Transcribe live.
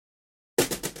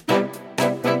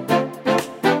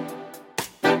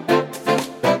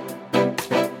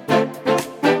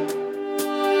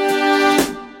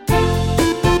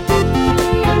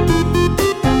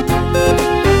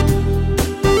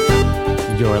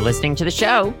listening to the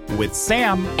show with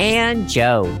Sam and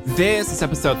Joe. This is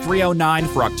episode 309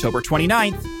 for October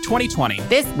 29th, 2020.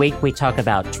 This week we talk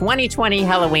about 2020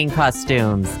 Halloween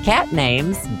costumes, cat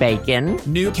names, bacon,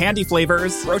 new candy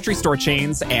flavors, grocery store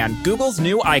chains, and Google's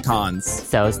new icons.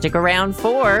 So stick around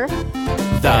for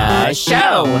The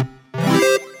Show.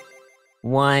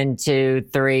 1, 2,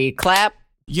 3, clap.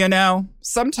 You know,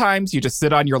 sometimes you just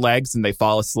sit on your legs and they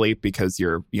fall asleep because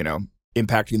you're,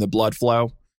 impacting the blood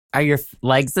flow. Are your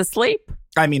legs asleep?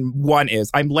 I mean, one is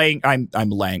I'm laying.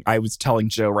 I was telling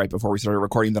Joe right before we started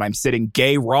recording that I'm sitting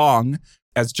gay wrong,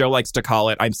 as Joe likes to call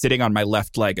it. I'm sitting on my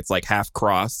left leg. It's like half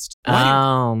crossed.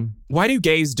 Why do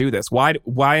gays do this? Why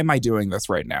am I doing this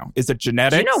right now? Is it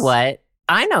genetics? You know what?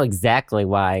 I know exactly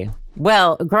why.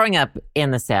 Well, growing up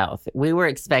in the South, we were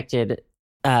expected,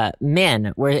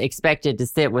 men were expected to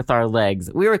sit with our legs.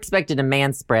 We were expected to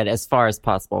man spread as far as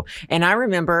possible. And I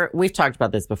remember, we've talked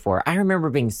about this before, I remember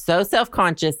being so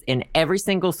self-conscious in every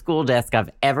single school desk I've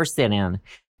ever sit in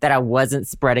that I wasn't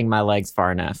spreading my legs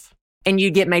far enough. And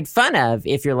you'd get made fun of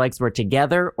if your legs were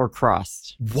together or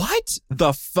crossed. What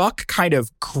the fuck kind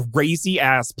of crazy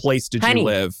ass place did you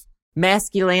live?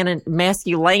 Masculinity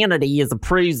is a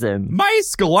prison.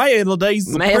 Masculinity.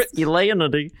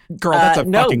 Girl, that's a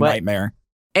fucking nightmare.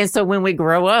 And so when we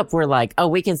grow up, we're like, oh,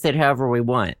 we can sit however we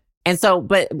want. And so,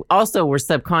 but also we're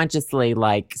subconsciously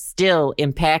like still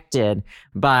impacted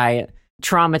by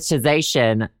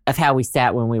traumatization of how we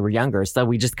sat when we were younger. So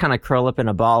we just kind of curl up in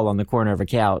a ball on the corner of a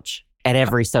couch at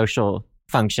every social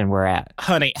function we're at.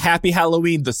 Honey, happy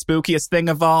Halloween, the spookiest thing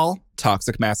of all,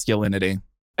 toxic masculinity.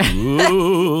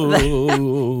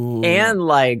 Ooh. And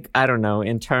like, I don't know,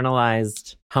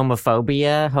 internalized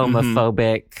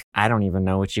homophobic, I don't even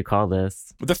know what you call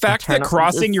this. The fact that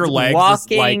crossing your legs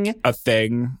is like a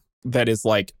thing that is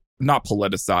like not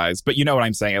politicized, but you know what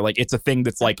I'm saying? Like it's a thing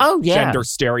that's like gender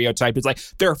stereotype. It's like,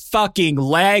 they're fucking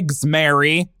legs,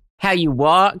 Mary. How you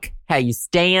walk, how you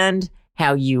stand,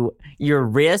 how your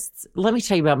wrists. Let me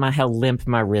tell you about how limp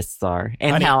my wrists are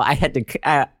and how I had to,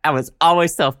 I was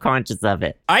always self-conscious of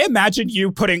it. I imagine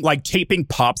you taping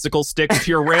popsicle sticks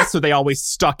to your wrists so they always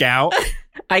stuck out.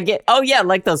 like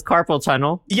those carpal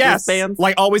tunnel wristbands.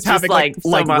 Like always having like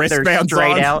wristbands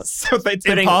straight on, out. so that it's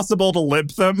impossible to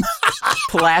limp them.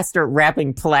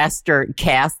 Wrapping plaster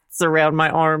casts around my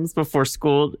arms before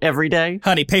school every day.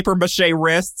 Honey, paper mache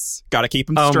wrists, gotta keep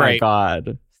them straight. Oh my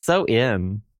God, so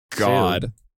in. God.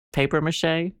 Too. Paper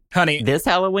mache? Honey. This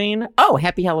Halloween? Oh,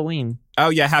 happy Halloween. Oh,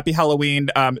 yeah, happy Halloween.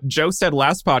 Joe said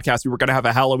last podcast we were going to have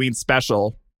a Halloween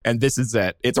special, and this is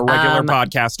it. It's a regular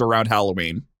podcast around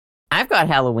Halloween. I've got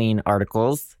Halloween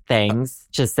articles, things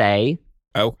to say.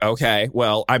 Oh, okay.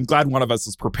 Well, I'm glad one of us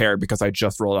is prepared because I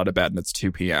just rolled out of bed and it's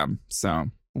 2 p.m., so.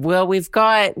 Well, we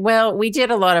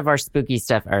did a lot of our spooky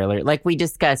stuff earlier. Like, we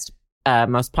discussed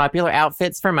most popular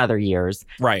outfits from other years.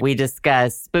 Right. We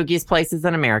discussed spookiest places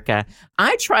in America.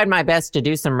 I tried my best to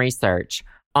do some research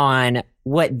on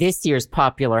what this year's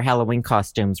popular Halloween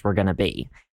costumes were going to be.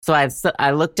 So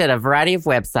I looked at a variety of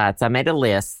websites. I made a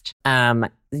list.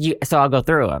 So I'll go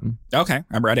through them. Okay,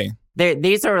 I'm ready.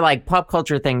 These are like pop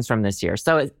culture things from this year.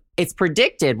 So it's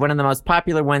predicted one of the most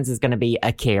popular ones is going to be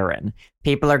a Karen.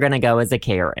 People are going to go as a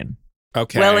Karen.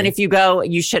 Okay. Well, and if you go,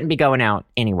 you shouldn't be going out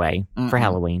anyway for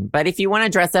Halloween. But if you want to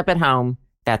dress up at home,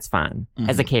 that's fine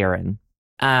as a Karen.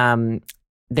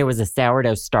 There was a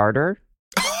sourdough starter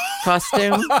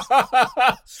costume.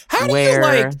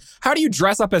 How do you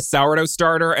dress up as sourdough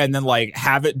starter and then like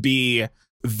have it be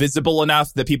visible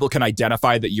enough that people can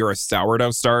identify that you're a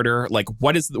sourdough starter? Like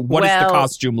what does the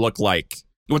costume look like?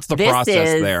 What's the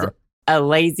process there? A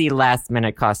lazy last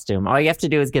minute costume. All you have to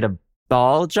do is get a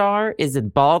ball jar. Is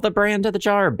it Ball the brand of the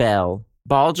jar or Bell?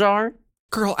 Ball jar?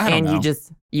 Girl, I don't know. And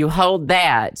you hold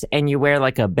that and you wear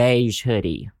like a beige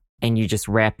hoodie and you just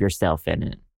wrap yourself in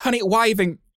it. Honey, why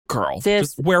even, girl?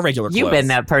 Just wear regular clothes. You've been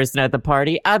that person at the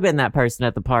party. I've been that person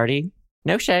at the party.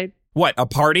 No shade. What, a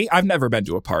party? I've never been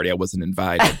to a party. I wasn't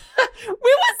invited. When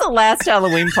was the last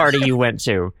Halloween party you went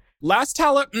to? Last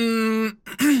Halloween?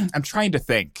 I'm trying to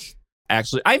think.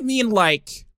 Actually, I mean like...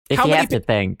 If you have to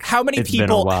think, how many people?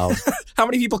 Been a while. How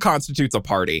many people constitutes a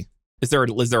party? Is there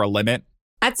a limit?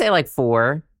 I'd say like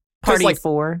 4. Party of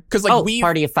 4. Because like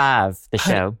Party of 5. The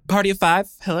show. Party of 5.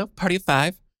 Hello, Party of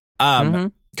 5.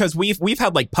 Because we've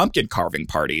had like pumpkin carving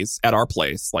parties at our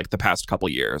place like the past couple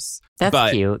years.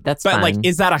 That's cute. That's fun. But like,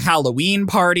 is that a Halloween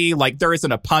party? Like, there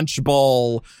isn't a punch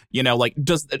bowl. You know, like,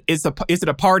 is it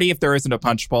a party if there isn't a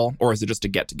punch bowl, or is it just a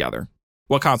get together?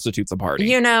 What constitutes a party?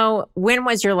 You know, when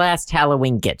was your last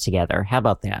Halloween get together? How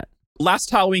about that?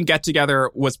 Last Halloween get-together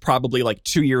was probably like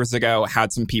 2 years ago.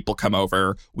 Had some people come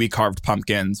over. We carved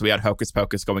pumpkins. We had Hocus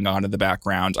Pocus going on in the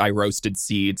background. I roasted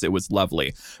seeds. It was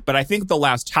lovely. But I think the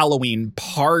last Halloween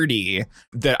party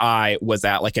that I was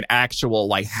at, like an actual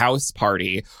like house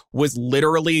party, was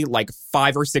literally like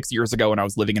 5 or 6 years ago when I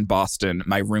was living in Boston.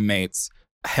 My roommates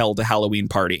held a Halloween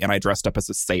party and I dressed up as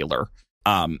a sailor.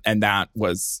 And that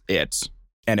was it.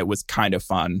 And it was kind of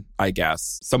fun, I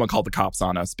guess. Someone called the cops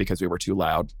on us because we were too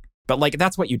loud. But like,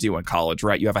 that's what you do in college,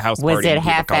 right? You have a house party. Was it and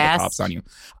people call the cops on you.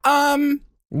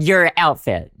 Your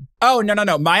outfit. Oh,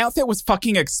 no. My outfit was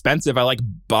fucking expensive. I like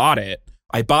bought it.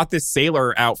 I bought this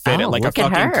sailor outfit at like a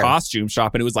fucking costume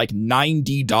shop, and it was like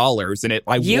 $90. And I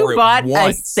wore it once. You bought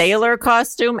a sailor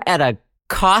costume at a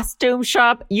costume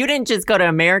shop? You didn't just go to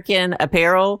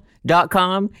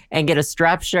AmericanApparel.com and get a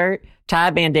striped shirt, tie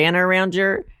a bandana around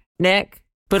your neck,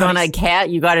 put on a cat.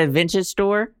 You got at a vintage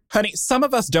store? Honey, some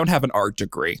of us don't have an art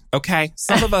degree, okay?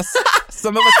 Some of us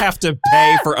have to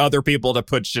pay for other people to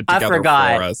put shit together for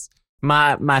us.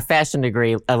 My fashion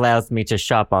degree allows me to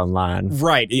shop online.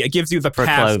 Right. It gives you the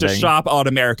pass to shop on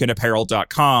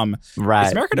AmericanApparel.com. Right.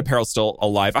 Is American Apparel still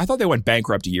alive? I thought they went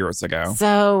bankrupt years ago.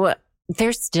 So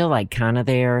they're still like kind of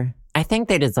there. I think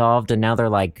they dissolved and now they're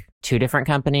like two different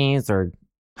companies or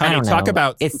Honey, I don't talk know.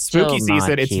 about it's spooky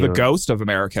season. It's cute. the ghost of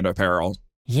American Apparel.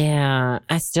 Yeah,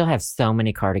 I still have so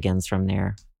many cardigans from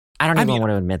there. I don't even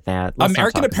want to admit that.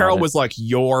 American Apparel was like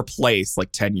your place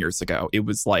like 10 years ago. It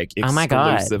was like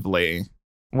exclusively. Oh my God.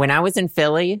 When I was in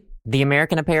Philly, the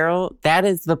American Apparel, that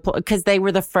is because they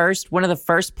were one of the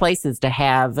first places to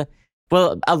have,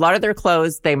 well, a lot of their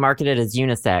clothes, they marketed as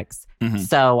unisex. Mm-hmm.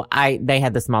 So they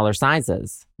had the smaller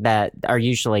sizes that are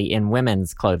usually in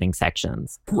women's clothing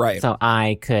sections. Right. So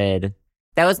and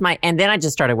then I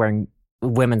just started wearing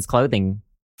women's clothing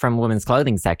from women's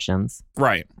clothing sections.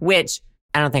 Right. Which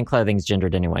I don't think clothing's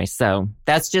gendered anyway. So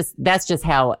that's just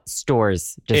how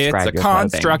stores describe it's a your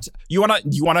construct.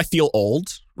 clothing. You wanna feel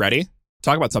old? Ready?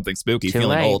 Talk about something spooky,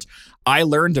 feeling old. I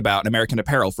learned about American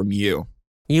Apparel from you.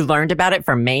 You learned about it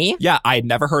from me? Yeah, I had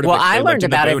never heard of it. Well, I learned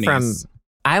about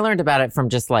it from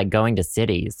just like going to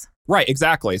cities. Right,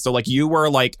 exactly. So like you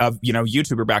were like a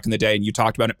YouTuber back in the day and you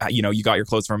talked about you got your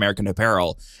clothes from American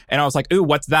Apparel. And I was like, ooh,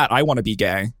 what's that? I want to be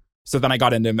gay. So then I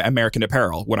got into American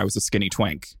Apparel when I was a skinny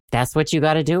twink. That's what you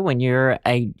got to do when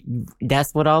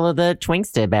that's what all of the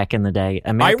twinks did back in the day.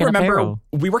 American Apparel.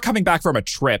 We were coming back from a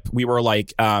trip. We were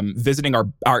like visiting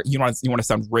our you want to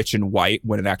sound rich and white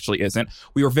when it actually isn't.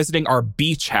 We were visiting our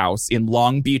beach house in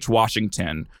Long Beach,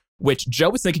 Washington, which Joe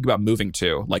was thinking about moving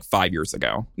to like 5 years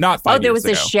ago. Not 5 years ago. Oh, there was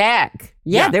a shack.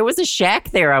 Yeah, there was a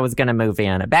shack there I was going to move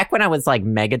in. Back when I was like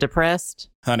mega depressed.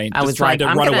 Honey, I was trying to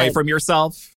run away from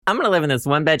yourself. I'm going to live in this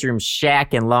 1-bedroom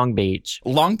shack in Long Beach.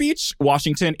 Long Beach,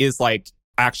 Washington is like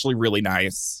actually really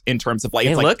nice in terms of like,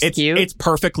 it's cute. It's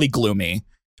perfectly gloomy.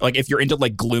 Like if you're into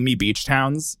like gloomy beach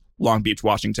towns, Long Beach,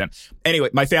 Washington. Anyway,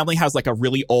 my family has like a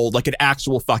really old, like an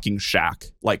actual fucking shack.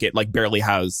 Like it like barely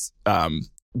has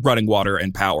running water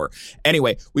and power.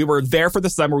 Anyway, we were there for the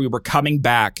summer. We were coming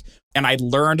back and I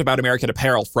learned about American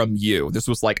Apparel from you. This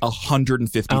was like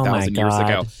 150,000 years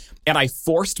ago. And I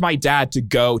forced my dad to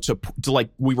go to like,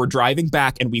 we were driving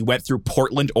back and we went through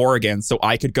Portland, Oregon so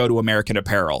I could go to American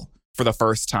Apparel for the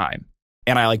first time.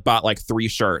 And I like bought like 3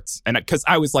 shirts. And because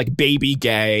I was like baby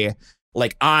gay,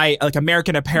 like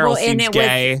American Apparel seems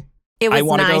gay. I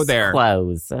want to nice go there.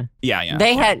 Clothes. Yeah.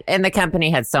 They had, and the company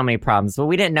had so many problems, but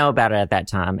we didn't know about it at that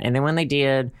time. And then when they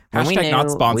did, when we knew, not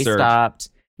sponsored. We stopped.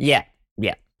 Yeah.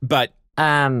 But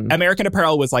American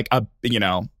Apparel was like a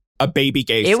baby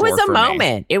gay store. It was a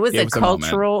moment. Me. It was a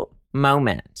cultural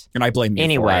moment. And I blame you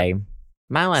anyway, for it.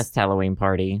 My last Halloween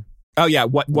party. Oh yeah,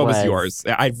 what was yours?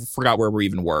 I forgot where we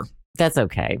even were. That's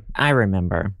okay. I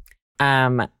remember.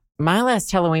 My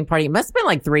last Halloween party must have been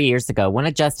like 3 years ago. One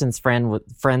of Justin's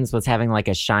friends was having like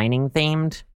a Shining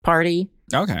themed party.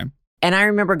 Okay. And I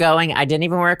remember going. I didn't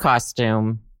even wear a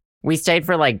costume. We stayed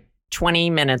for like 20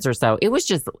 minutes or so. It was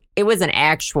an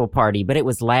actual party, but it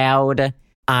was loud.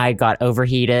 I got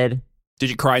overheated. Did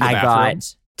you cry in the bathroom?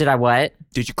 Did I what?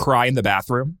 Did you cry in the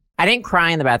bathroom? I didn't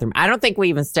cry in the bathroom. I don't think we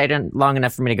even stayed in long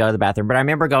enough for me to go to the bathroom, but I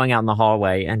remember going out in the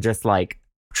hallway and just like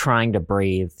trying to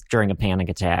breathe during a panic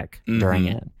attack during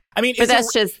it. I mean, but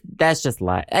that's just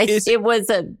life. It was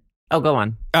a. Oh, go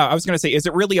on. I was going to say, is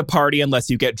it really a party unless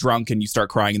you get drunk and you start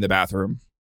crying in the bathroom?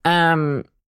 Really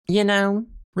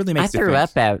makes I threw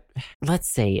up out. Let's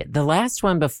see. The last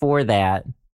one before that.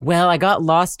 Well, I got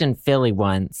lost in Philly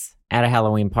once at a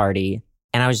Halloween party.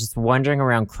 And I was just wandering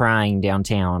around crying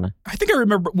downtown. I think I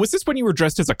remember. Was this when you were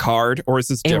dressed as a card, or is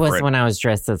this different? It was when I was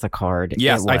dressed as a card.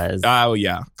 Yes, it was. Oh,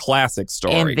 yeah. Classic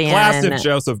story. And then, classic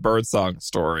Joseph Birdsong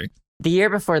story. The year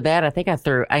before that, I think I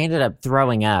ended up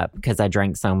throwing up because I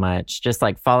drank so much. Just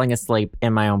like falling asleep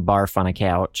in my own barf on a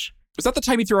couch. Was that the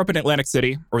time you threw up in Atlantic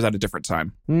City, or was that a different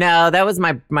time? No, that was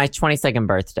my 22nd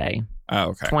birthday.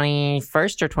 Oh, okay.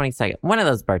 21st or 22nd. One of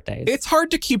those birthdays. It's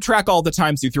hard to keep track all the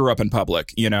times you threw up in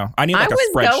public, you know? I need like a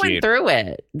spreadsheet. I was going through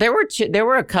it. There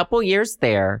were a couple years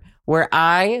there where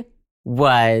I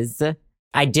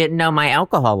didn't know my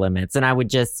alcohol limits, and I would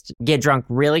just get drunk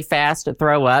really fast,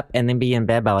 throw up, and then be in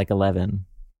bed by like 11.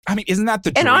 I mean, isn't that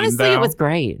the dream, And honestly, though? it was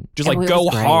great. Just like go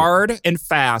hard and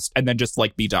fast and then just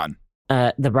like be done.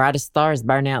 The brightest stars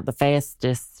burn out the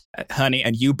fastest. Honey,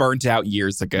 and you burnt out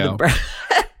years ago.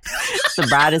 The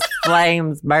brightest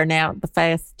flames burn out the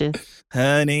fastest.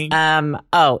 Honey.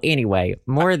 Anyway,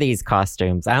 more of these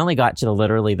costumes. I only got to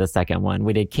literally the second one.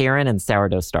 We did Karen and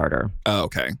Sourdough Starter. Oh,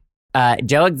 okay.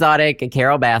 Joe Exotic,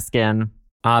 Carol Baskin,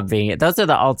 Obvi. Those are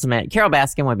the ultimate. Carol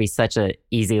Baskin would be such a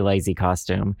easy, lazy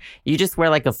costume. You just wear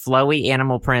like a flowy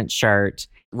animal print shirt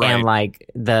and like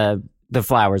the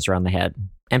flowers around the head.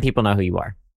 And people know who you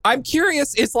are. I'm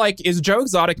curious, is Joe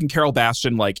Exotic and Carol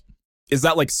Baskin, like, is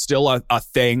that like still a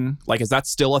thing? Like, is that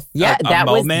still a moment? Yeah, that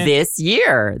was this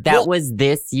year. That was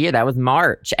this year. That was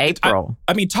March, April.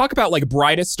 I mean, talk about like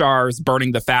brightest stars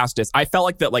burning the fastest. I felt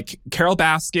like that, like Carol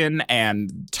Baskin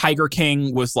and Tiger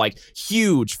King was like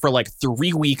huge for like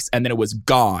 3 weeks and then it was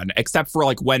gone, except for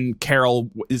like when Carol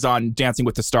is on Dancing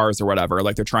with the Stars or whatever,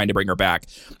 like they're trying to bring her back.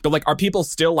 But like, are people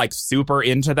still like super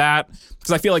into that?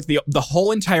 Because I feel like the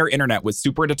whole entire internet was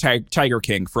super into Tiger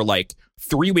King for like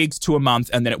 3 weeks to a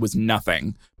month, and then it was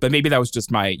nothing. But maybe that was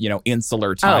just my,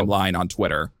 insular timeline on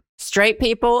Twitter. Straight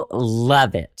people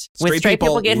love it. When straight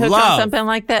people get hooked on something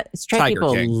like that, straight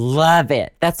people love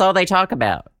it. That's all they talk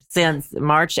about since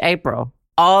March, April.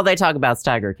 All they talk about is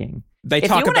Tiger King. If you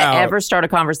want to ever start a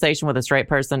conversation with a straight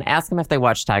person, ask them if they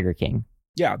watch Tiger King.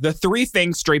 Yeah, the 3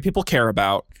 things straight people care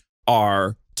about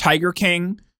are Tiger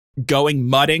King, going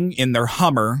mudding in their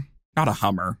Hummer, not a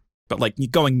Hummer, but like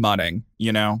going mudding,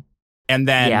 And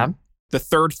then the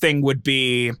third thing would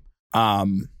be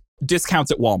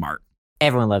discounts at Walmart.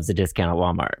 Everyone loves a discount at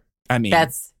Walmart. I mean,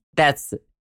 that's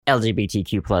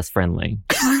LGBTQ plus friendly.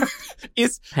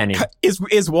 Is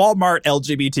Walmart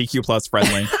LGBTQ plus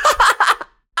friendly?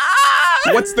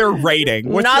 What's their rating?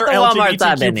 What's Not their the LGBTQ? Walmarts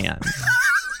I've been in.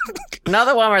 Not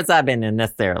the Walmarts I've been in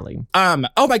necessarily.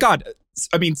 Oh my God.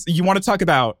 I mean, you want to talk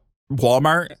about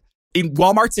Walmart? In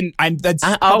Walmart's in I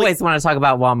always want to talk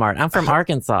about Walmart. I'm from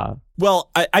Arkansas.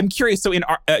 Well, I'm curious. So in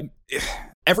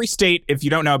every state, if you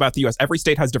don't know about the U.S., every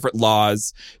state has different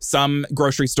laws. Some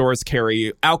grocery stores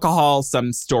carry alcohol.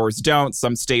 Some stores don't.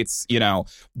 Some states,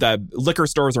 the liquor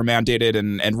stores are mandated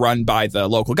and run by the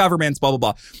local governments, blah, blah,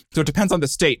 blah. So it depends on the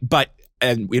state. But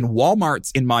in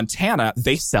Walmart's in Montana,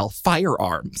 they sell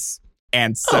firearms.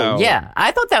 And so... Oh, yeah.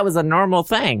 I thought that was a normal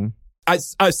thing.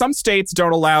 Some states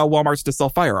don't allow Walmarts to sell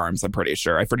firearms, I'm pretty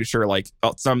sure. Like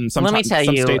some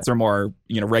states are more,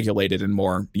 regulated and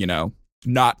more,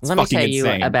 not fucking insane. Let me tell you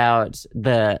about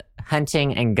the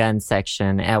hunting and gun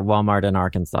section at Walmart in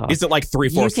Arkansas. Is it like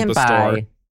 3/4 of the store?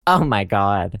 Oh my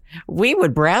God. We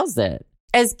would browse it.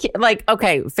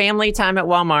 Family time at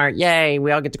Walmart. Yay,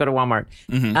 we all get to go to Walmart.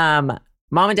 Mm-hmm.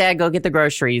 Mom and dad go get the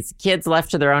groceries. Kids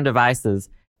left to their own devices.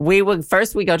 We go to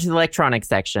the electronics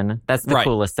section. That's the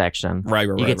coolest section.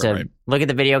 You get to look at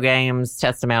the video games,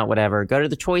 test them out, whatever. Go to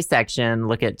the toy section,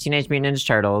 look at Teenage Mutant Ninja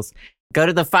Turtles. Go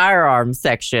to the firearms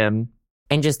section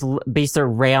and just be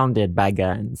surrounded by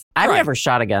guns. I've never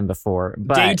shot a gun before,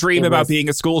 but daydream about being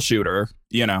a school shooter,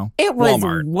 It was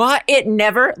Walmart.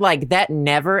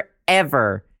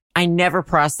 I never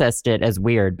processed it as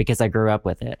weird because I grew up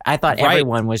with it. I thought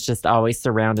everyone was just always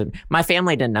surrounded. My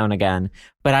family didn't own a gun,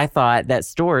 but I thought that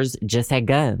stores just had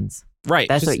guns. Right.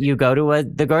 That's what you go to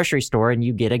the grocery store and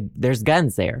you get there's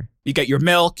guns there. You get your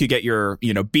milk, you get your,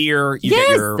 beer, you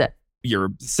get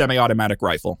your semi-automatic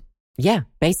rifle. Yeah,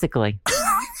 basically.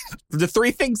 The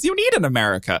 3 things you need in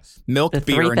America. Milk,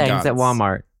 beer, and guns. 3 things at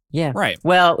Walmart. Yeah. Right.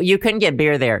 Well, you couldn't get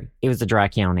beer there. It was a dry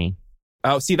county.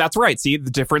 Oh, see, that's right. See,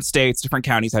 the different states, different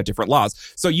counties have different laws.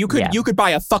 So you could buy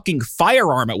a fucking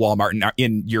firearm at Walmart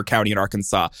in your county in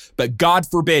Arkansas, but God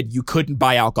forbid you couldn't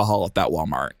buy alcohol at that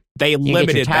Walmart. They limited that. You can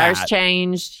get your tires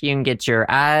changed. You can get your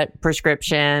eye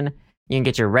prescription. You can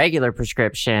get your regular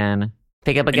prescription.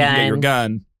 Pick up a gun. You can get your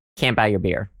gun. Can't buy your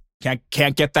beer.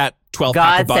 Can't get that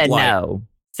 12-pack of Bud Light. God said no,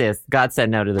 sis. God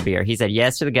said no to the beer. He said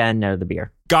yes to the gun, no to the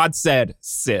beer. God said,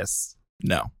 sis,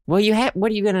 no. Well,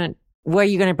 what are you gonna? What are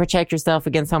you going to protect yourself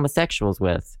against homosexuals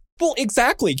with? Well,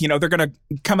 exactly. You know, they're going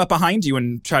to come up behind you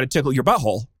and try to tickle your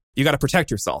butthole. You got to protect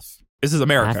yourself. This is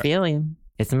America. I feel you.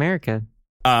 It's America.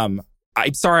 I'm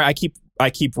sorry. I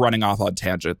keep running off on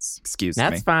tangents. Excuse me.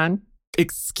 That's fine.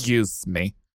 Excuse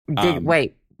me.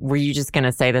 Wait, were you just going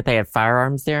to say that they have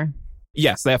firearms there?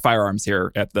 Yes, they have firearms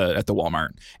here at the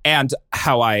Walmart. And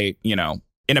how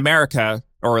in America,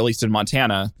 or at least in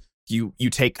Montana, you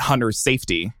take hunter's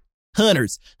safety.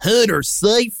 Hunter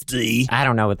safety. I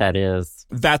don't know what that is.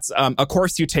 That's a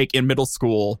course you take in middle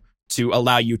school to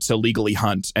allow you to legally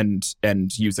hunt and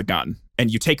use a gun. And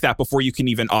you take that before you can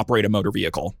even operate a motor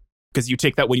vehicle, because you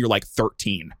take that when you're like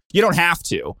 13. You don't have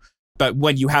to, but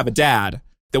when you have a dad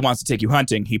that wants to take you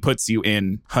hunting, he puts you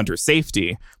in hunter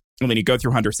safety. And then you go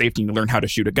through hunter safety and you learn how to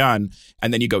shoot a gun.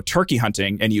 And then you go turkey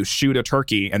hunting and you shoot a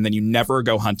turkey, and then you never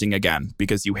go hunting again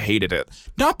because you hated it.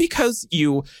 Not because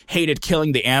you hated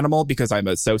killing the animal, because I'm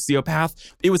a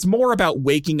sociopath. It was more about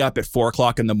waking up at 4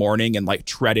 o'clock in the morning and like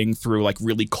treading through like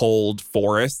really cold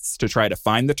forests to try to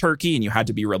find the turkey. And you had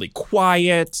to be really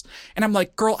quiet. And I'm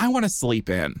like, girl, I want to sleep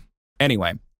in.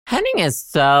 Anyway. Hunting is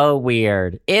so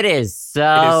weird. It is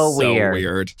so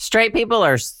weird. Straight people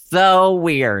are so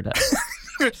weird.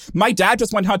 My dad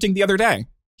just went hunting the other day.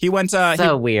 He went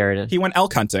weird. He went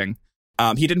elk hunting.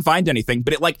 He didn't find anything,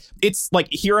 but it's like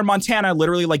here in Montana,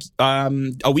 literally like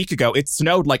a week ago, it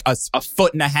snowed like a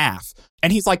foot and a half.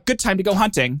 And he's like, good time to go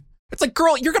hunting. It's like,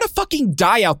 girl, you're going to fucking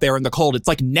die out there in the cold. It's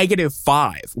like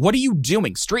 -5. What are you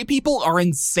doing? Straight people are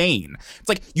insane. It's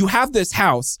like you have this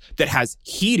house that has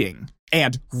heating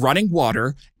and running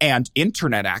water and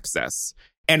internet access.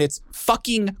 And it's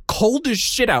fucking cold as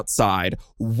shit outside.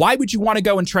 Why would you want to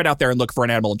go and tread out there and look for an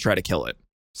animal and try to kill it?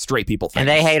 Straight people think. And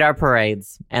they hate our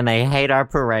parades. And they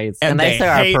say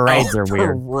our parades are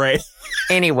weird.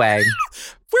 Anyway.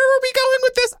 Where are we going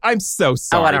with this? I'm so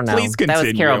sorry. Oh, I don't know. Please continue. That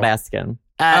was Carol Baskin.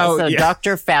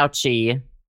 Dr. Fauci.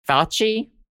 Fauci?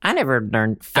 I never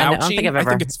learned. Fauci? I don't think I've ever.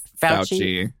 I think it's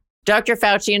Fauci. Dr.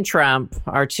 Fauci and Trump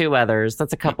are two others.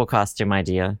 That's a couple costume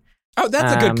idea. Oh,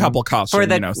 that's a good couple costume, for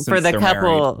the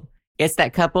couple. Married. It's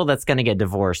that couple that's going to get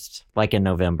divorced, like in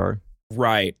November.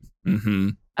 Right.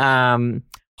 Mm-hmm.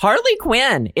 Harley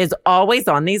Quinn is always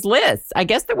on these lists. I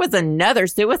guess there was another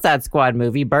Suicide Squad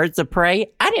movie, Birds of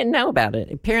Prey. I didn't know about it.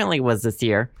 Apparently it was this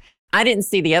year. I didn't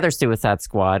see the other Suicide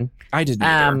Squad. I didn't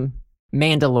either.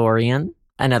 Mandalorian,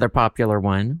 another popular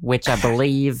one, which I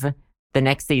believe the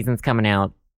next season's coming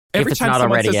out, if it's not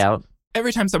already out.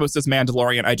 Every time someone says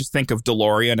Mandalorian, I just think of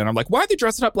DeLorean, and I'm like, why are they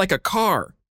dressing up like a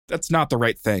car? That's not the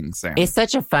right thing, Sam. It's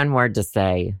such a fun word to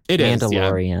say. It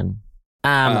Mandalorian. is,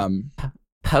 yeah.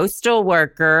 Postal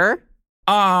worker.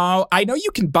 I know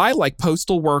you can buy like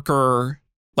postal worker,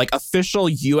 like official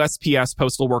USPS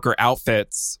postal worker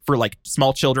outfits for like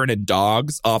small children and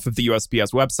dogs off of the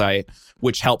USPS website,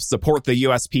 which helps support the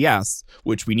USPS,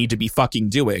 which we need to be fucking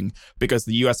doing because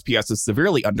the USPS is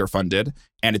severely underfunded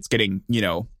and it's getting,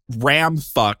 ram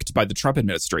fucked by the Trump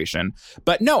administration.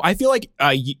 But no, I feel like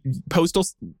postal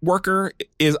worker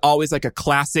is always like a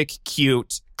classic,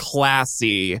 cute,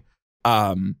 classy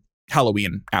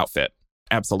Halloween outfit.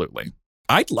 Absolutely.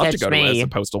 I'd love to go to it as a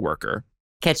postal worker.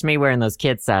 Catch me wearing those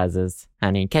kid sizes,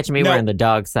 honey. Catch me wearing the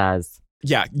dog size.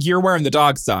 Yeah, you're wearing the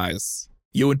dog size.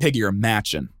 You and Piggy are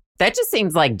matching. That just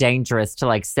seems like dangerous to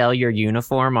like sell your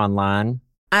uniform online.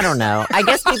 I don't know. I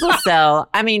guess people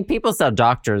sell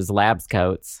doctors' labs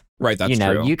coats. Right, that's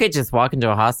true. You could just walk into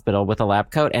a hospital with a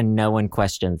lab coat and no one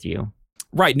questions you.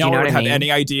 Right, no one would have any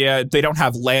idea. They don't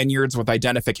have lanyards with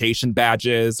identification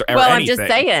badges or anything. Well, I'm just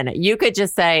saying, you could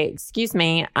just say, excuse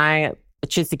me, I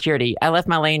choose security. I left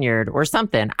my lanyard or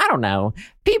something. I don't know.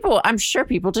 I'm sure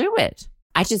people do it.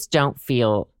 I just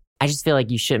feel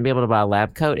like you shouldn't be able to buy a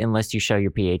lab coat unless you show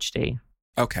your PhD.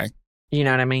 Okay. You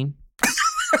know what I mean?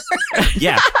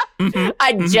 Yeah. Mm-hmm.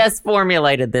 I just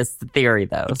formulated this theory,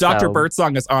 though. Dr.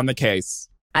 Birdsong is on the case.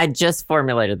 I just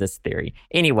formulated this theory.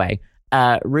 Anyway,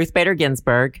 Ruth Bader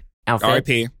Ginsburg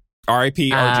outfit.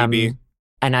 R.I.P. RGB.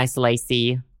 A nice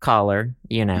lacy collar,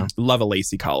 Love a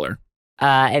lacy collar.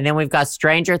 And then we've got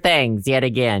Stranger Things yet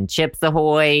again. Chips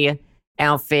Ahoy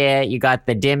outfit. You got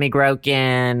the Demi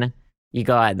Grokin. You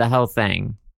got the whole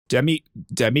thing. Demi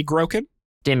Grokin?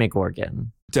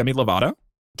 Demigorgon. Demi Lovato?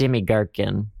 Demi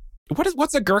Gherkin.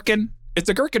 What's a gherkin? It's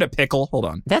a gherkin, a pickle. Hold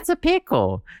on. That's a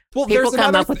pickle. Well, people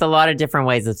come up with a lot of different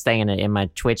ways of saying it in my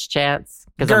Twitch chats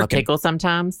because I'm a pickle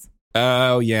sometimes.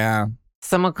 Oh, yeah.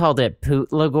 Someone called it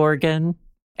Pootlagorgon,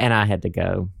 and I had to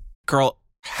go. Girl,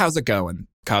 how's it going?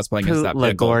 Cosplaying as that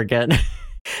pickle. Pootlagorgon.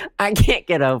 I can't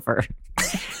get over.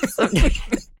 Do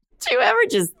you ever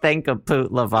just think of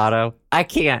Poot Lovato? I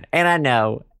can't, and I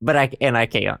know, but I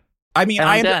can't. I mean,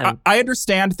 I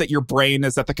understand that your brain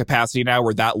is at the capacity now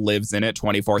where that lives in it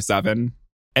 24/7. And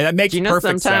that makes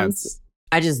perfect sense.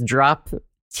 I just drop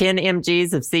 10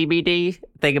 mgs of CBD.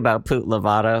 Think about Poot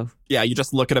Lovato. Yeah, you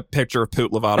just look at a picture of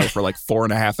Poot Lovato for like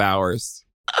 4.5 hours.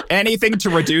 Anything to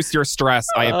reduce your stress,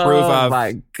 I approve of. Oh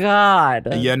my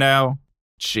God. You know?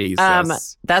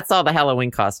 Jesus. That's all the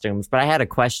Halloween costumes, but I had a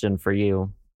question for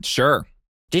you. Sure.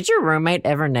 Did your roommate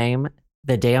ever name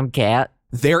the damn cat?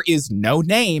 There is no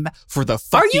name for the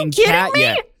fucking cat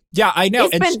yet. Yeah, I know.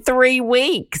 It's been 3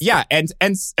 weeks. Yeah,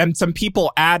 and some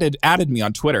people added me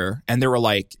on Twitter, and they were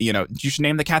like, you should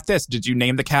name the cat this. Did you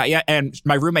name the cat yet? And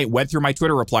my roommate went through my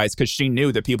Twitter replies because she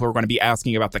knew that people were going to be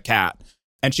asking about the cat.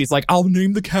 And she's like, I'll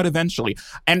name the cat eventually.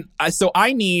 And so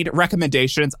I need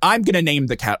recommendations. I'm going to name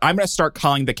the cat. I'm going to start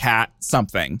calling the cat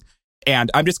something.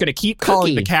 And I'm just going to keep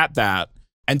calling the cat that.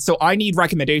 And so I need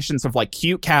recommendations of like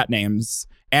cute cat names.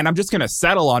 And I'm just going to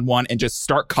settle on one and just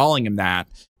start calling him that.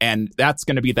 And that's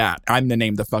going to be that. I'm going to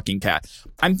name the fucking cat.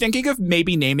 I'm thinking of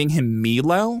maybe naming him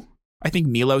Milo. I think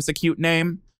Milo's a cute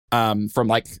name. From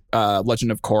like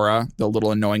Legend of Korra, the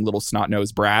little annoying little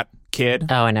snot-nosed brat kid.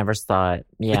 Oh, I never saw it.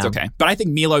 Yeah. It's okay. But I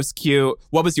think Milo's cute.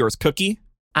 What was yours? Cookie?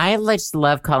 I just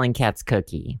love calling cats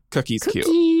Cookie. Cookie's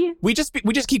cute. We just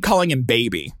keep calling him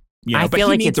Baby. I feel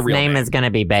like its name is going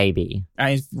to be Baby.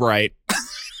 Right.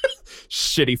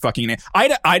 Shitty fucking name.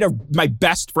 My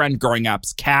best friend growing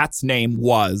up's cat's name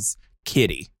was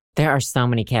Kitty. There are so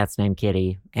many cats named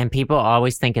Kitty, and people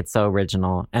always think it's so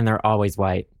original, and they're always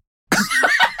white.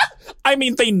 I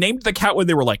mean, they named the cat when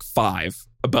they were like 5,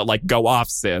 but like, go off,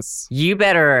 sis. You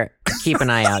better keep an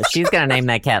eye out. She's going to name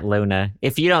that cat Luna.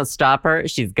 If you don't stop her,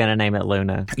 she's going to name it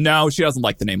Luna. No, she doesn't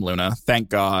like the name Luna. Thank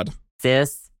God.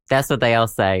 Sis, that's what they all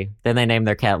say. Then they name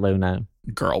their cat Luna.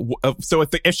 Girl, so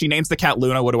if she names the cat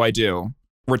Luna, what do I do?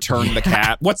 Return the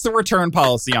cat? What's the return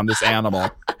policy on this animal?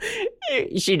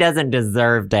 She doesn't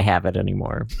deserve to have it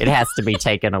anymore. It has to be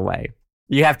taken away.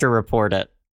 You have to report it.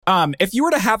 If you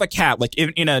were to have a cat, like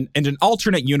in an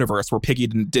alternate universe where Piggy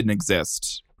didn't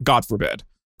exist, God forbid,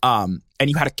 and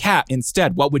you had a cat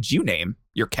instead, what would you name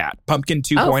your cat? Pumpkin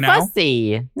 2.0? Oh,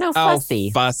 Fussy. No,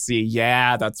 Fussy. Oh, Fussy.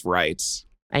 Yeah, that's right.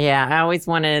 Yeah, I always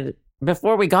wanted,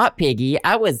 before we got Piggy,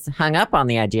 I was hung up on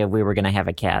the idea we were going to have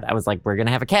a cat. I was like, we're going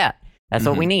to have a cat. That's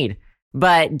what we need.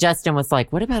 But Justin was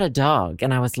like, what about a dog?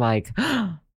 And I was like,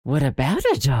 what about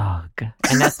a dog?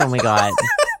 And that's when we got...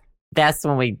 That's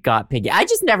when we got Piggy. I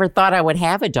just never thought I would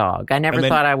have a dog. I never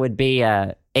thought I would be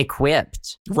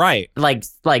equipped. Right. Like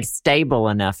stable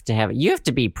enough to have it. You have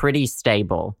to be pretty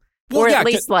stable. Well, or at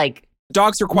least like...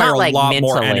 Dogs require a lot mentally.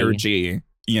 more energy,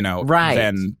 right.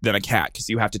 than a cat. Because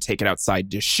you have to take it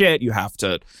outside to shit. You have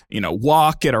to,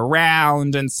 walk it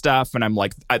around and stuff. And I'm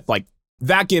like,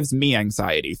 that gives me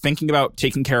anxiety. Thinking about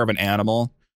taking care of an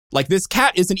animal. Like, this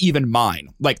cat isn't even mine.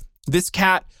 Like, this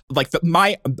cat,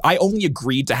 I only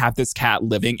agreed to have this cat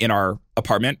living in our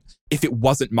apartment if it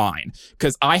wasn't mine.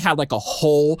 Because I had like a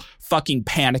whole fucking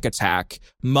panic attack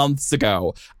months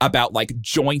ago about like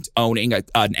joint owning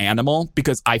an animal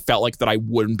because I felt like that I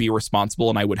wouldn't be responsible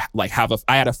and I would like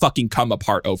I had a fucking come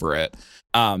apart over it.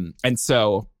 And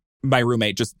so my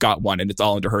roommate just got one and it's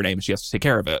all under her name and she has to take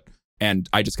care of it. And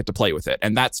I just get to play with it.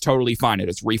 And that's totally fine. It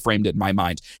has reframed it in my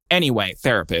mind. Anyway,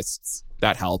 therapists,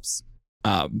 that helps.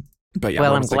 But yeah,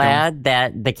 well, I'm glad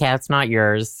that the cat's not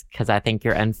yours because I think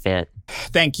you're unfit.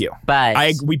 Thank you.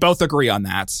 But we both agree on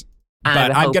that.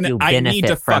 But I need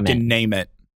to fucking name it.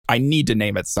 I need to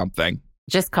name it something.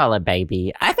 Just call it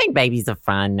Baby. I think Baby's a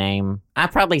fine name. I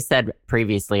probably said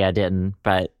previously I didn't,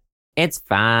 but it's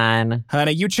fine.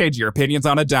 Honey, you change your opinions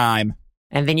on a dime.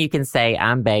 And then you can say,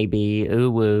 I'm Baby,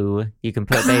 ooh woo. You can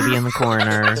put Baby in the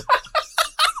corner.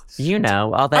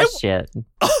 All that shit.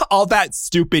 All that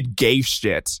stupid gay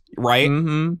shit, right?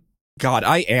 Mm-hmm. God,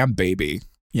 I am Baby,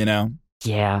 Yeah.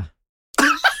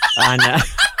 I know.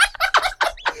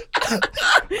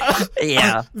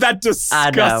 Yeah. That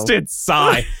disgusted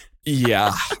sigh.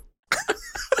 Yeah.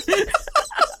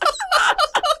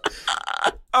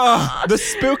 The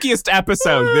spookiest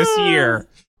episode this year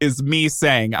is me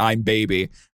saying I'm Baby.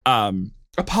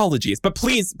 Apologies, but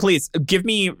please give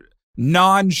me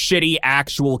non-shitty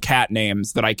actual cat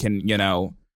names that I can,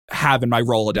 have in my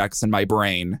Rolodex in my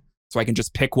brain. So I can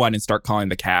just pick one and start calling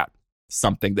the cat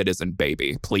something that isn't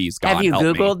Baby. Please, God, have you help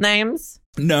Googled me. Names?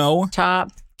 No.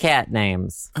 Top cat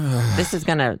names. This is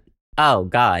gonna... Oh,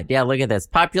 God. Yeah, look at this.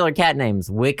 Popular cat names.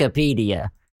 Wikipedia.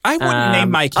 I wouldn't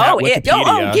name my cat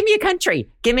Wikipedia. Give me a country.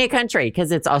 Give me a country,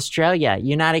 because it's Australia,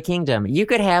 United Kingdom. You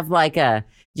could have a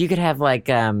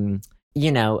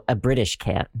British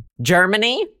cat.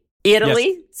 Germany? Italy?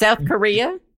 Yes. South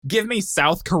Korea? Give me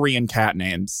South Korean cat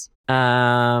names.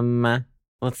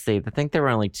 Let's see. I think there were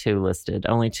only two listed.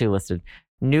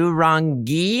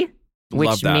 Nurangi,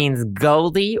 which means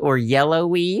goldy or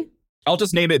yellowy. I'll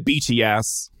just name it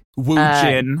BTS.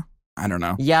 Woojin. I don't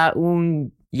know.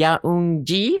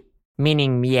 Yaunji,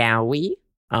 meaning meowy.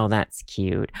 Oh, that's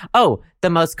cute. Oh, the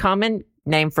most common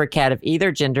name for a cat of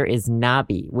either gender is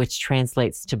Nabi, which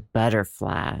translates to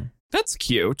butterfly. That's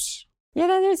cute. Yeah,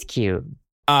 that is cute.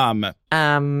 What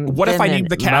if I named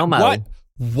the cat Momo.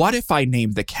 What if I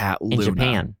named the cat Luna? In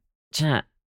Japan.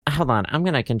 Hold on, I'm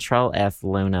gonna Control F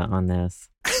Luna on this.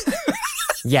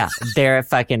 Yeah, there it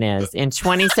fucking is. In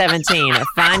 2017,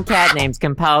 Find Cat Names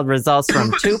compiled results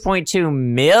from 2.2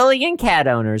 million cat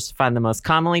owners to find the most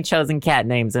commonly chosen cat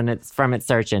names from its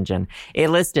search engine. It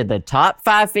listed the top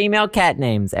 5 female cat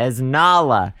names as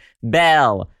Nala,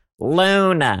 Belle,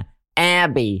 Luna,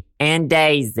 Abby, and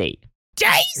Daisy.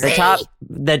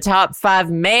 The top 5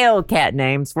 male cat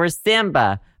names were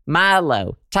Simba,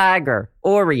 Milo, Tiger,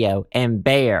 Oreo, and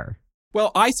Bear.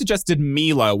 Well, I suggested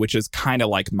Milo, which is kind of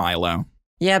like Milo.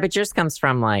 Yeah, but yours comes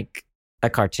from like a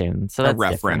cartoon, so that's a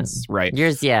reference, different. Right?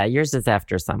 Yours is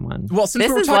after someone. Well, since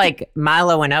this is like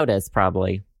Milo and Otis,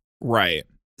 probably. Right.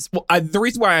 Well, the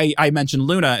reason why I mentioned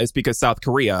Luna is because South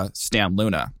Korea stan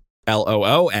Luna,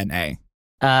 Loona.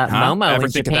 Momo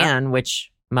in Japan,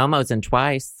 which Momo's in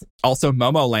Twice. Also,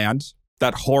 Momoland,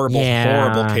 that horrible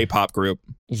K-pop group.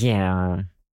 Yeah.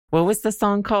 What was the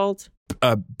song called?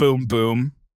 Boom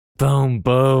Boom. Boom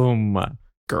Boom.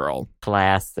 Girl.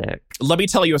 Classic. Let me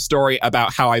tell you a story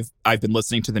about how I've been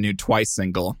listening to the new Twice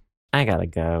single. I gotta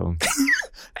go.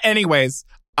 Anyways,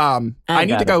 I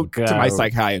need to go to my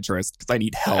psychiatrist because I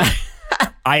need help.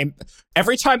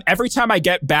 Every time I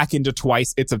get back into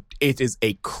Twice, it is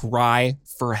a cry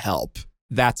for help.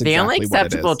 That's exactly the only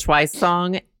acceptable what it is. Twice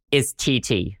song is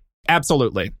TT.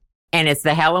 Absolutely. And it's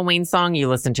the Halloween song. You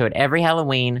listen to it every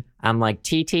Halloween. I'm like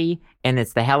TT, and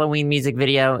it's the Halloween music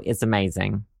video. It's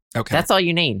amazing. Okay. That's all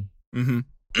you need.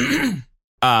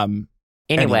 Mm-hmm.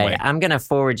 Anyway, I'm going to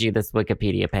forward you this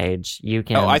Wikipedia page. You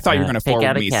can. Oh, I thought you were going to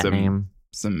forward me some.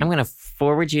 I'm going to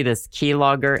forward you this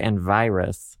keylogger and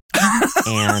virus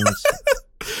and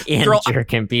your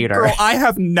computer. Girl, I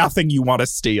have nothing you want to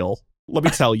steal. Let me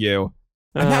tell you.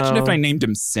 Imagine if I named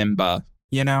him Simba,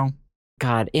 you know?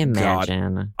 God,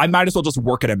 imagine. God. I might as well just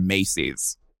work at a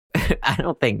Macy's. I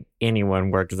don't think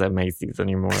anyone works at Macy's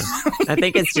anymore. I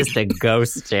think it's just a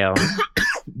ghost town.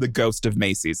 The ghost of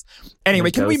Macy's.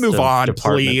 Anyway, can we move on,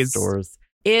 please? Stores.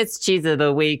 It's Cheese of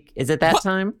the Week. Is it that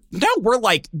time? No, we're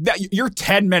like, you're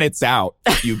 10 minutes out,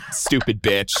 you stupid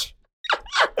bitch.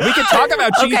 We can talk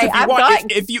about cheese if you want.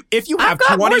 If you have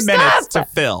 20 minutes to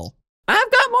fill.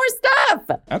 I've got more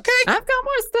stuff. Okay. I've got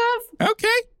more stuff.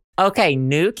 Okay,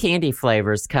 new candy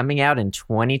flavors coming out in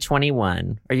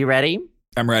 2021. Are you ready?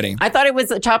 I'm ready. I thought it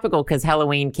was topical because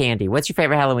Halloween candy. What's your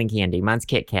favorite Halloween candy? Mine's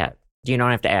Kit Kat. You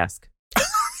don't have to ask.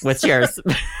 What's yours?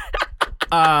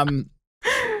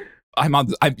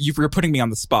 You're putting me on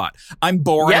the spot. I'm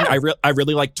boring. Yeah. I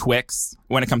really like Twix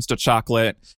when it comes to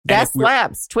chocolate. That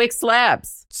slaps. Twix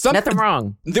slaps. Nothing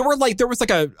wrong. There was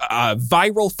like a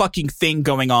viral fucking thing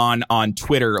going on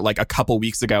Twitter like a couple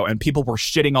weeks ago, and people were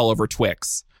shitting all over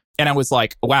Twix. And I was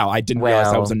like, wow, I didn't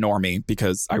realize I was a normie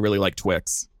because I really like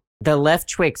Twix. The left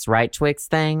Twix, right Twix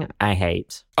thing, I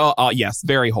hate. Yes,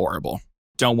 very horrible.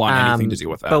 Don't want anything to do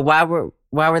with that. But why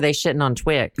were they shitting on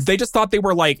Twix? They just thought they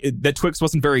were like that Twix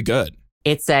wasn't very good.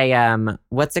 It's a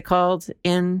what's it called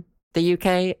in the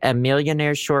UK? A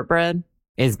millionaire shortbread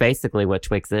is basically what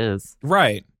Twix is.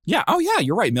 Right. Yeah. Oh yeah,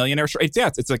 you're right. Millionaire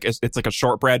it's like a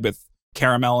shortbread with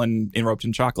caramel and enrobed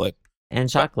in chocolate. And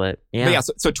chocolate. Yeah. But yeah,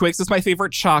 so Twix is my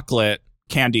favorite chocolate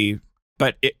candy,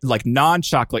 but like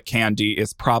non-chocolate candy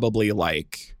is probably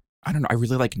like, I don't know, I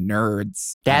really like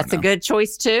Nerds. That's a good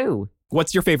choice too.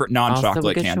 What's your favorite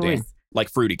non-chocolate candy? Choice. Like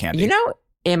fruity candy. You know,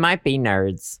 it might be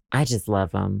Nerds. I just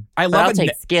love them. I'll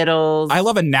take Skittles. I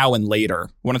love a Now and Later.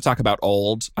 Want to talk about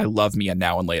old? I love me a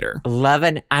Now and Later.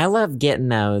 I love getting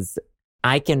those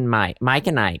Mike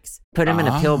and Ike's. Put them in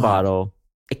a pill bottle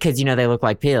because, you know, they look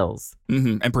like pills.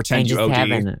 Mm-hmm. And pretend you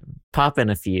OD. Popping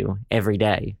a few every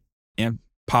day. Yeah.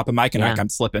 Pop a Mike and Ike. I'm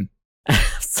slipping.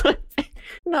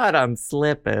 Not I'm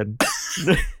slipping.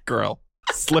 Girl.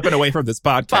 Slipping away from this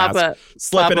podcast.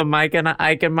 Pop a Mike and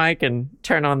Ike and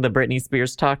turn on the Britney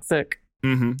Spears Toxic.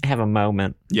 Mm-hmm. Have a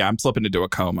moment. Yeah, I'm slipping into a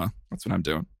coma. That's what I'm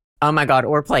doing. Oh my God.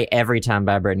 Or play Every Time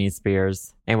by Britney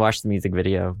Spears and watch the music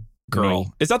video.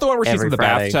 Girl. Is that the one where she's in the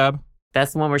bathtub?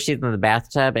 That's the one where she's in the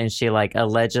bathtub and she like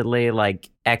allegedly like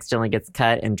accidentally gets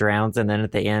cut and drowns. And then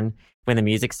at the end, when the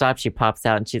music stops, she pops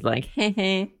out and she's like,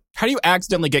 hey. How do you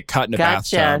accidentally get cut in a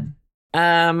bathtub?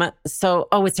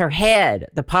 It's her head.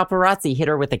 The paparazzi hit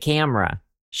her with a camera.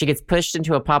 She gets pushed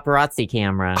into a paparazzi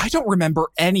camera. I don't remember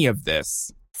any of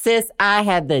this. Sis, I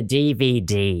had the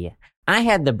DVD. I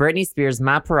had the Britney Spears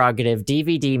My Prerogative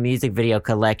DVD music video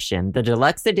collection. The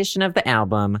deluxe edition of the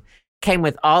album came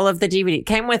with all of the DVD.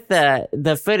 Came with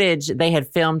the footage they had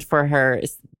filmed for her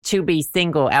To Be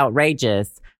Single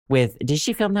Outrageous with. Did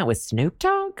she film that with Snoop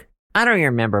Dogg? I don't even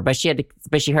remember, but she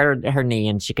hurt her knee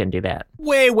and she couldn't do that.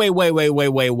 Wait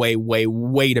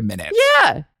a minute.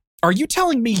 Yeah. Are you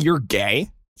telling me you're gay?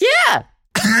 Yeah.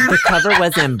 The cover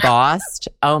was embossed.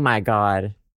 Oh my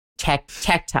God.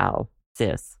 Tactile,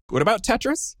 sis. What about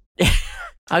Tetris?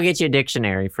 I'll get you a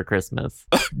dictionary for Christmas.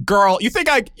 Girl, you think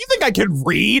I can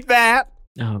read that?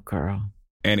 Oh, girl.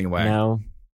 Anyway. No.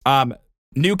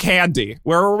 New Candy.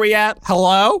 Where were we at?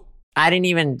 Hello? I didn't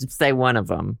even say one of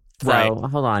them. So, right.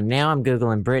 Hold on. Now I'm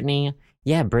Googling Britney.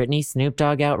 Yeah, Britney, Snoop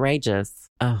Dogg, Outrageous.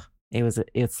 Oh,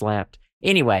 it slapped.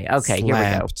 Anyway, okay, Here we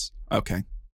go. Okay.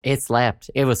 It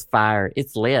slapped. It was fire.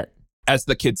 It's lit. As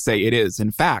the kids say, it is, in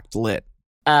fact, lit.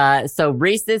 So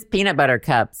Reese's Peanut Butter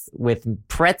Cups with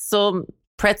pretzel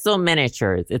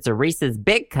miniatures. It's a Reese's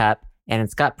Big Cup, and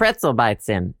it's got pretzel bites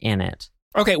in it.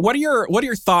 Okay, what are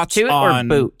your thoughts Toot or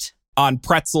boot? On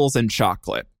pretzels and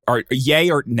chocolate? Or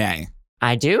yay or nay?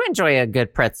 I do enjoy a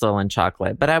good pretzel and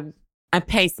chocolate, but I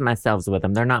pace myself with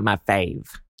them. They're not my fave.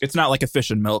 It's not like a fish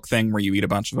and milk thing where you eat a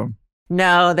bunch of them.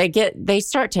 No, they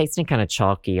start tasting kind of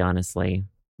chalky, honestly.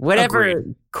 Whatever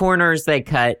Agreed. Corners they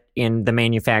cut in the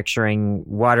manufacturing,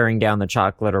 watering down the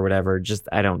chocolate or whatever,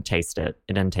 I don't taste it.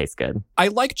 It doesn't taste good. I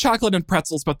like chocolate and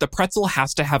pretzels, but the pretzel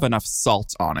has to have enough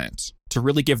salt on it to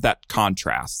really give that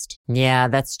contrast. Yeah,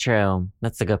 that's true.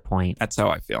 That's a good point. That's how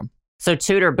I feel. So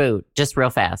toot or boot, just real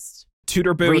fast. Toot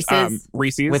or boot,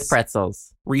 Reese's. With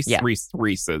pretzels.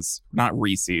 Reese's, not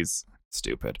Reese's.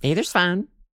 Stupid. Either's fine.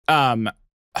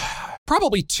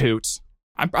 Probably toot.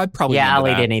 I'd probably. Yeah, I'll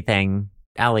eat anything.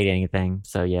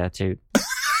 So yeah, toot.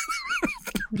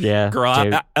 Yeah,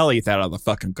 girl, I'll eat that on the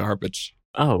fucking garbage.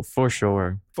 Oh, for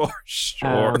sure. For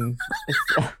sure.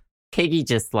 Piggy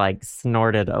just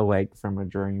snorted awake from a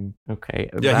dream. Okay.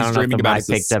 Yeah, he's dreaming about his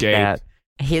escape.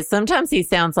 Sometimes he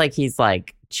sounds like he's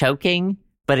choking,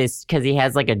 but it's because he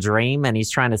has a dream and he's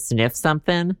trying to sniff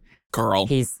something. Girl.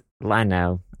 I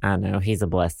know. He's a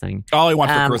blessing. All I want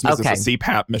for Christmas is a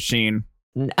CPAP machine.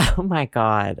 Oh my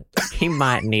God. He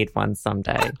might need one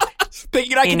someday.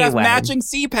 Piggy and I can have matching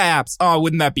CPAPs. Oh,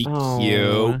 wouldn't that be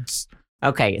cute?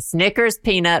 Okay. Snickers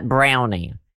peanut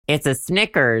brownie. It's a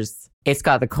Snickers. It's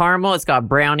got the caramel, it's got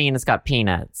brownie, and it's got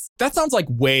peanuts. That sounds like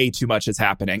way too much is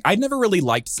happening. I never really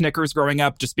liked Snickers growing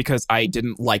up just because I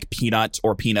didn't like peanut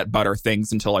or peanut butter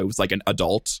things until I was an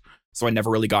adult. So I never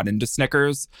really got into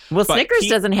Snickers. Well, but Snickers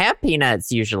doesn't have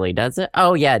peanuts usually, does it?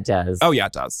 Oh, yeah, it does. Oh, yeah,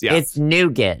 it does. Yeah. It's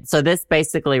nougat. So this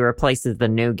basically replaces the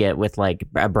nougat with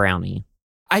a brownie.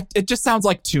 It just sounds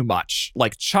like too much.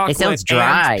 Chocolate it sounds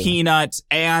dry. And peanut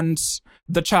and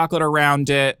the chocolate around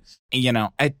it.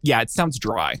 It sounds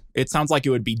dry. It sounds like it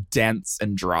would be dense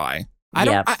and dry. I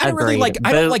don't really like.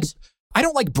 I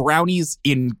don't like brownies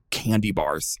in candy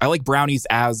bars. I like brownies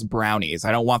as brownies.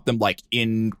 I don't want them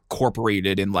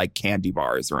incorporated in candy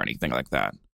bars or anything like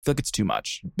that. I feel like it's too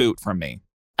much. Boot from me.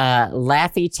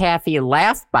 Laffy Taffy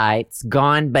Laugh Bites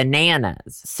gone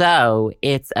bananas. So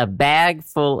it's a bag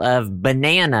full of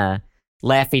banana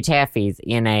Laffy Taffies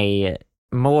in a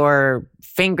more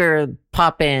finger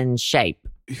poppin' shape.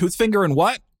 Whose finger and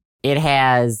what? It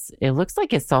looks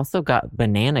like it's also got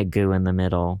banana goo in the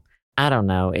middle. I don't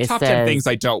know. It Top 10 things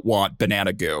I don't want,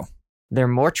 banana goo. They're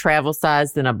more travel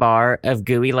sized than a bar of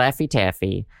gooey Laffy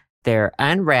Taffy. They're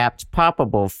unwrapped,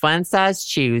 poppable, fun-sized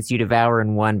chews you devour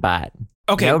in one bite.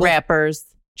 Okay. No wrappers.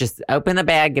 Just open the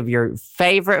bag of your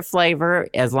favorite flavor,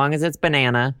 as long as it's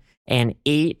banana, and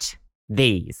eat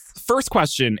these. First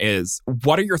question is,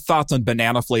 what are your thoughts on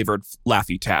banana-flavored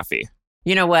Laffy Taffy?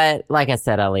 You know what? Like I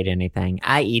said, I'll eat anything.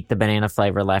 I eat the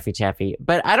banana-flavored Laffy Taffy,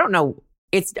 but I don't know.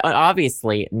 It's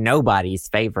obviously nobody's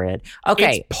favorite.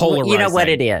 Okay, it's polarizing. You know what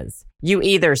it is? You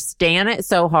either stan it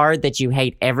so hard that you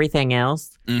hate everything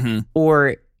else,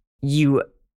 or you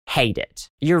hate it.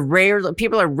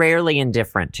 People are rarely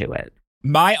indifferent to it.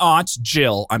 My aunt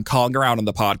Jill, I'm calling her out on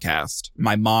the podcast,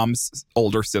 my mom's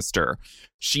older sister,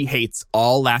 she hates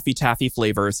all Laffy Taffy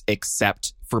flavors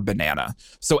except for banana.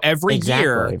 So every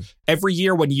year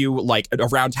when you like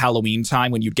around Halloween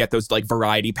time, when you'd get those like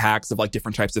variety packs of like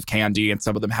different types of candy and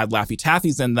some of them had Laffy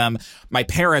Taffies in them, my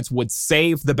parents would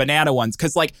save the banana ones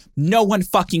because like no one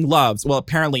fucking loves. Well,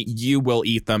 apparently you will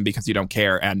eat them because you don't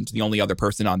care. And the only other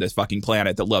person on this fucking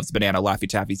planet that loves banana Laffy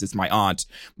Taffies is my aunt.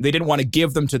 They didn't want to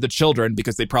give them to the children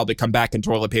because they'd probably come back and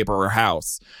toilet paper her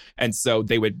house. And so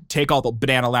they would take all the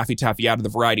banana Laffy Taffy out of the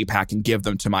variety pack and give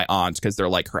them to my aunt because they're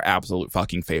like her absolute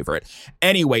fucking favorite.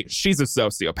 Anyway, she's a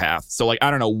sociopath. So like,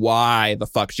 I don't know why the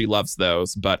fuck she loves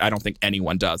those, but I don't think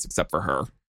anyone does except for her.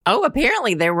 Oh,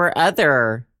 apparently there were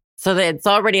other. So that it's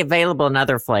already available in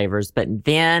other flavors, but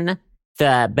then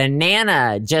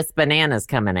the just bananas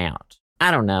coming out.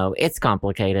 I don't know. It's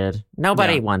complicated.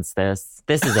 Nobody wants this.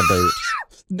 This is a boot.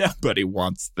 Nobody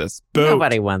wants this boot.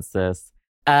 Nobody wants this.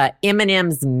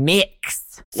 M&M's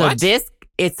mix. So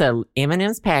it's a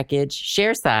M&M's package,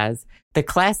 share size, the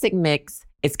classic mix.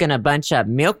 It's going to bunch up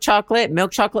milk chocolate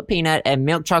peanut, and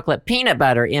milk chocolate peanut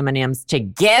butter M&M's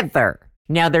together.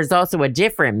 Now, there's also a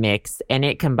different mix, and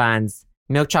it combines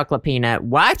milk chocolate peanut,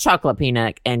 white chocolate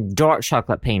peanut, and dark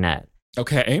chocolate peanut.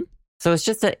 Okay. So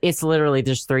it's literally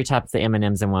just 3 types of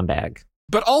M&M's in one bag.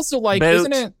 But also, like,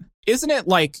 isn't it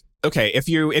like, okay, if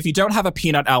you don't have a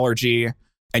peanut allergy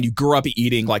and you grew up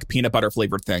eating like peanut butter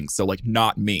flavored things, so like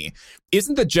not me,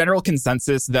 isn't the general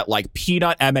consensus that like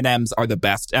peanut M&Ms are the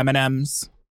best M&Ms?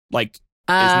 Like,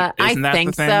 isn't that I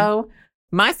think the thing? so.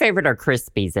 My favorite are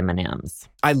Crispies M&Ms.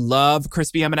 I love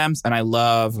crispy M&Ms and I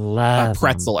love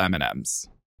pretzel M&Ms.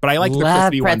 But I like the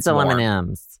crispy ones more. Pretzel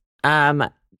M&Ms.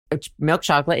 Milk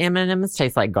chocolate M&Ms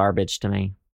taste like garbage to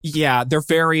me. Yeah, they're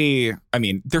very, I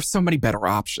mean, there's so many better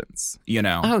options, you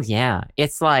know? Oh, yeah.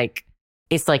 It's like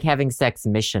having sex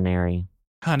missionary.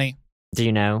 Honey. Do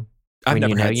you know? I've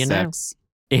never had sex.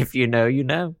 If you know, you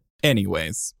know.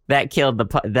 Anyways. That killed the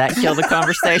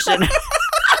conversation.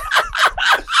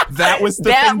 That was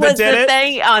the thing that did it?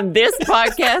 Thing on this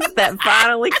podcast that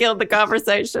finally killed the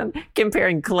conversation,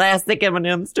 comparing classic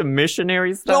M&Ms to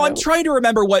missionary style. Well, I'm trying to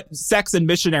remember what sex and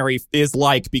missionary is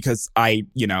like because I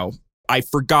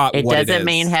forgot what it is. It doesn't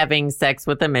mean having sex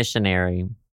with a missionary.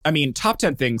 I mean, top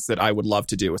 10 things that I would love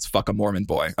to do is fuck a Mormon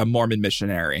boy, a Mormon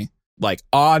missionary, like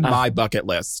on my bucket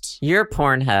list. Your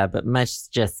Pornhub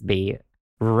must just be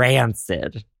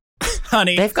rancid.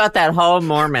 Honey. They've got that whole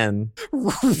Mormon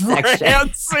section.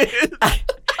 Rancid.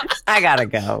 I gotta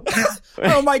go.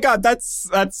 Oh my God, that's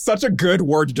such a good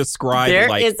word to describe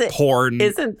porn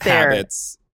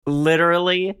habits.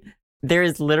 There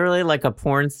is literally like a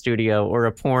porn studio or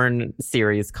a porn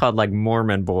series called like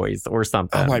Mormon Boys or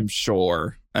something. Oh, I'm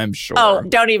sure. Oh,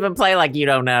 don't even play like you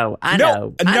don't know. I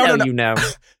know. You know.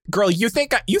 Girl, you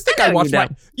think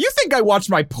I watch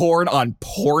my porn on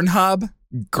Pornhub?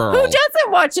 Girl. Who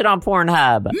doesn't watch it on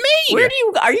Pornhub? Me!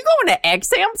 Are you going to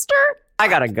X Hamster? I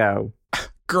gotta go.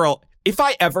 Girl, if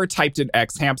I ever typed in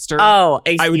X Hamster,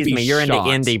 excuse I would be me, you're shocked.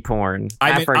 into indie porn.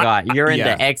 I forgot. You're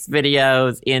into X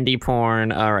videos, indie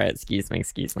porn. All right, excuse me.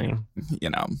 You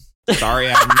know, sorry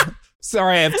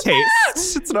I have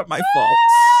taste. It's not my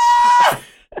fault.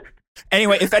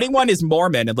 Anyway, if anyone is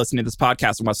Mormon and listening to this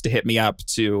podcast and wants to hit me up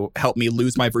to help me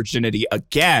lose my virginity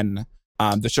again,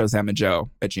 the show's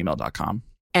samandjoe@gmail.com.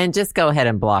 And just go ahead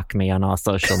and block me on all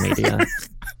social media.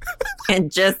 And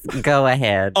just go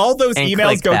ahead. All those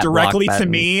emails go directly to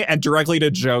me and directly to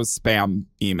Joe's spam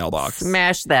email box.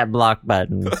 Smash that block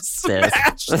button.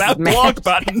 Smash that block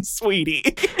button,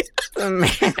 sweetie.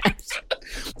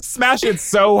 Smash it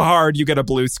so hard you get a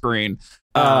blue screen.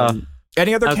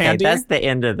 Any other candy? That's the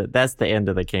end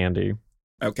of the candy.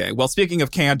 Okay. Well, speaking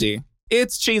of candy,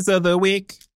 it's Cheese of the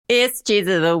Week. It's Cheese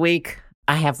of the Week.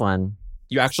 I have one.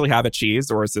 You actually have a cheese,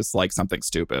 or is this like something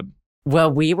stupid? Well,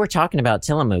 we were talking about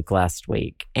Tillamook last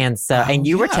week. And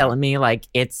you were telling me like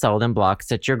it's sold in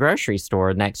blocks at your grocery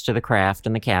store next to the Kraft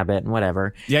and the Cabot and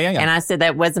whatever. Yeah. And I said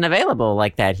that wasn't available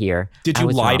like that here. Did you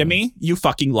lie to me? You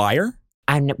fucking liar.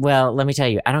 Well, let me tell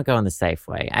you, I don't go in the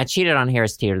Safeway. I cheated on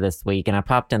Harris Teeter this week and I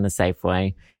popped in the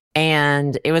Safeway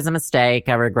and it was a mistake.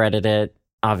 I regretted it,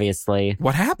 obviously.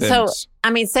 What happened? So,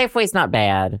 I mean, Safeway's not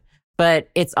bad, but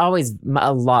it's always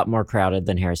a lot more crowded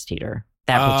than Harris Teeter.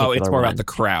 It's more about the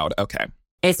crowd. Okay.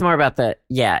 It's more about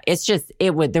it's just,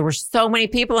 there were so many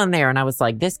people in there and I was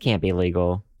like, this can't be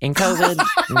legal. In COVID,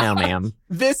 no, ma'am.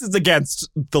 This is against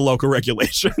the local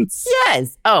regulations.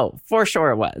 Yes. Oh, for sure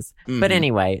it was. Mm-hmm. But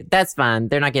anyway, that's fine.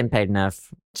 They're not getting paid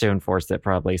enough to enforce it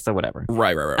probably. So whatever.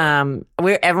 Right.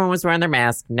 Everyone was wearing their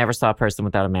mask. Never saw a person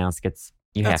without a mask. That's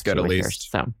good at least.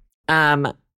 So,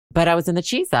 but I was in the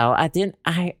cheese aisle.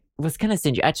 I was going to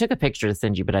send you. I took a picture to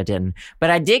send you, but I didn't. But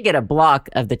I did get a block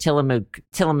of the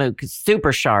Tillamook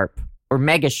Super Sharp or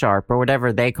Mega Sharp or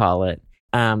whatever they call it.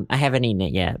 I haven't eaten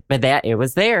it yet, but it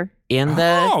was there in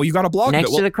the. Oh, you got a blog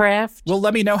next to the craft. Well,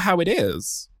 let me know how it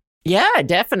is. Yeah,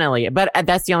 definitely. But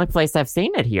that's the only place I've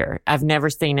seen it here. I've never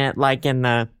seen it like in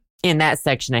that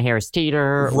section of Harris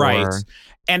Teeter. Right.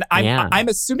 And I'm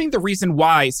assuming the reason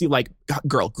why, see, like,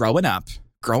 girl, growing up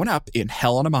in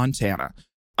Helena, Montana,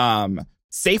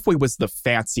 Safeway was the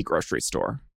fancy grocery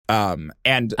store.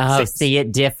 See,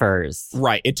 it differs.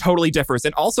 Right. It totally differs.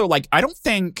 And also, like, I don't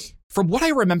think, from what I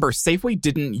remember, Safeway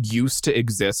didn't used to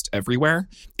exist everywhere.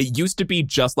 It used to be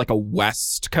just like a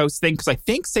West Coast thing, because I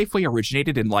think Safeway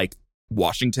originated in like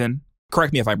Washington.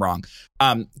 Correct me if I'm wrong.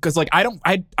 Because like I'm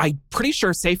pretty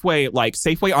sure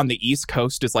Safeway on the East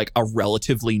Coast is like a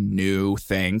relatively new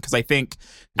thing. Because I think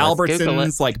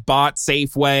Albertsons like bought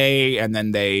Safeway and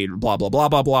then they blah blah blah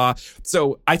blah blah.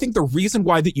 So I think the reason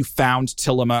why that you found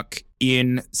Tillamook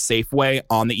in Safeway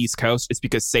on the East Coast is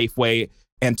because Safeway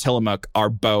and Tillamook are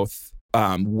both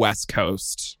West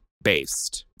Coast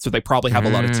based. So they probably have a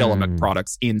lot of Tillamook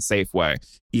products in Safeway,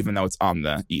 even though it's on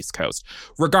the East Coast.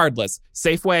 Regardless,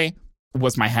 Safeway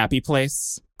was my happy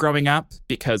place growing up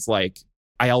because, like,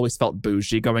 I always felt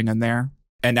bougie going in there.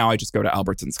 And now I just go to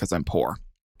Albertsons because I'm poor.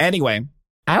 Anyway.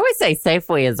 I always say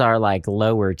Safeway is our, like,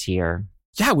 lower tier.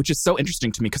 Yeah, which is so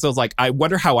interesting to me because I was like, I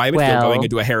wonder how I would feel going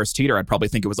into a Harris Teeter. I'd probably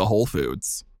think it was a Whole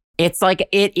Foods. It's like,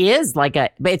 it is like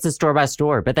but it's a store by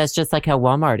store, but that's just like how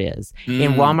Walmart is.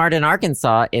 In Walmart in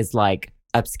Arkansas is like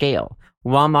upscale.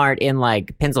 Walmart in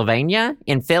like Pennsylvania,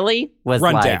 in Philly was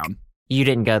run like, down. You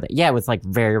didn't go there. Yeah, it was like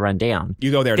very run down.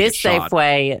 You go there to this get shot.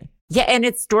 Safeway, yeah, and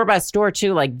it's store by store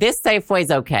too. Like this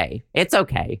Safeway's okay. It's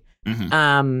okay.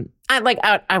 Mm-hmm.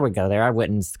 I would go there. I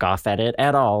wouldn't scoff at it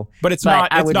at all. But it's not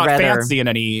fancy in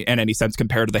any sense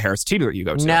compared to the Harris Teeter that you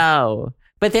go to. No.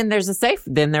 But then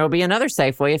then there will be another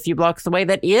Safeway a few blocks away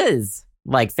that is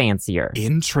like fancier.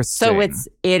 Interesting. So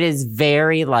it is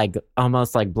very like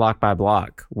almost like block by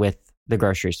block with the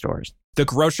grocery stores. The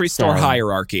grocery store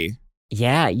hierarchy.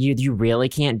 Yeah, you really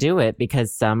can't do it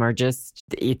because some are just,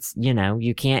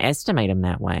 you can't estimate them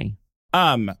that way.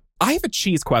 I have a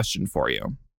cheese question for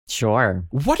you. Sure.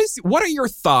 What are your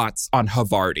thoughts on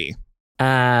Havarti?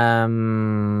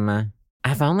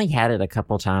 I've only had it a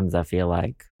couple times, I feel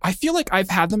like. I've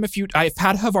had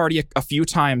Havarti a few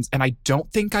times and I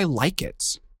don't think I like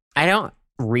it. I don't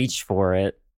reach for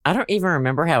it. I don't even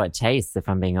remember how it tastes, if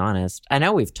I'm being honest. I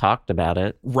know we've talked about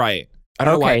it. Right. I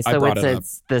don't know why I brought it up.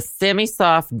 It's the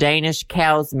semi-soft Danish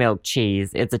cow's milk cheese.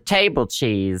 It's a table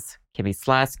cheese. Can be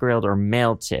sliced, grilled, or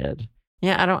melted.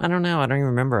 Yeah, I don't know. I don't even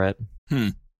remember it.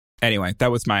 Anyway,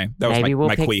 that was my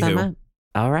pick some up.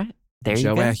 All right. There you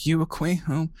go.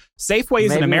 Safeway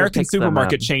is an American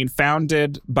supermarket chain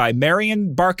founded by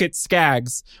Marion Barkett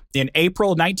Skaggs in April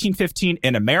 1915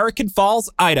 in American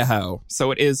Falls, Idaho.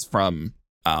 So it is from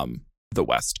the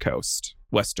West Coast,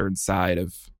 western side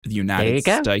of the United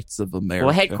States of America.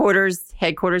 Well,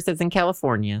 headquarters is in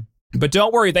California. But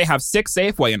don't worry, they have 6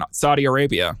 Safeway in Saudi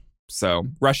Arabia. So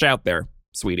rush out there,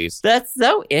 sweeties. That's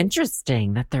so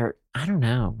interesting that I don't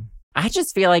know. I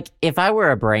just feel like if I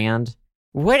were a brand,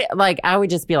 I would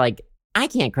just be like, I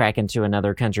can't crack into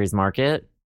another country's market.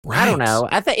 Right. I don't know.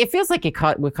 It feels like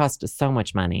it would cost us so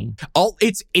much money.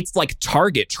 It's like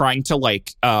Target trying to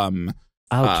like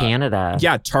Canada.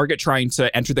 Yeah, Target trying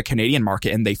to enter the Canadian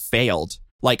market and they failed.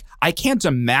 Like, I can't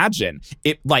imagine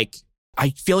it. Like, I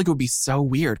feel like it would be so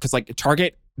weird because like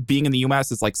Target being in the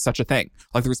US is like such a thing.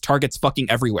 Like there's Targets fucking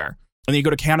everywhere. And then you go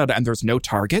to Canada and there's no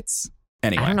Targets.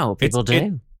 Anyway, I don't know what people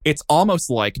do. It's almost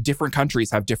like different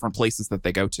countries have different places that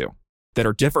they go to that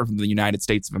are different from the United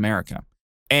States of America.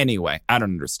 Anyway, I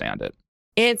don't understand it.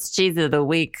 It's cheese of the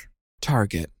week.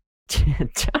 Target.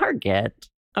 Target.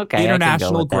 Okay.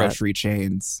 International grocery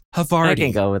chains. Havarti. I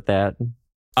can go with that.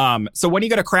 So when are you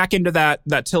going to crack into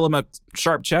that Tillamook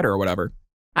sharp cheddar or whatever?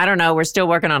 I don't know. We're still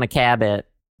working on a Cabot.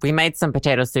 We made some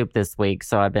potato soup this week,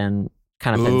 so I've been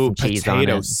kind of putting some cheese on it.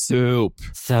 Potato soup.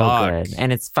 So good.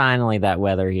 And it's finally that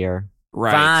weather here.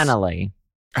 Right. Finally.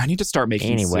 I need to start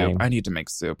making soup. I need to make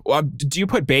soup. Do you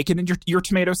put bacon in your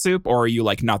tomato soup, or are you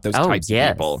like not those types of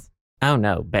people? Oh,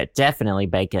 no, but definitely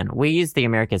bacon. We use the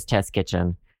America's Test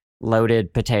Kitchen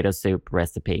loaded potato soup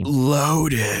recipe.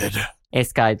 Loaded.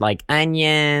 It's got like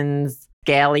onions,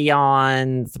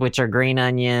 scallions, which are green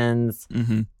onions.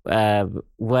 Mm-hmm.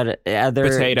 What other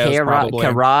potatoes?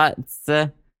 Carrots,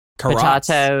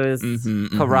 potatoes,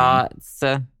 carrots.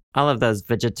 All of those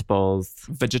vegetables.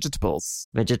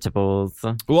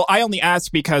 Well, I only ask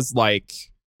because, like,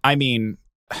 I mean,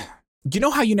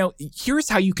 here's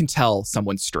how you can tell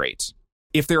someone's straight.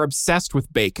 If they're obsessed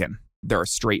with bacon, they're a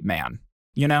straight man,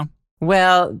 you know?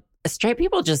 Well, straight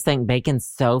people just think bacon's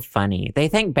so funny. They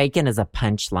think bacon is a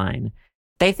punchline.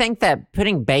 They think that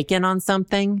putting bacon on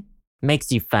something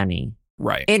makes you funny.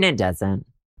 Right. And it doesn't.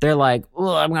 They're like,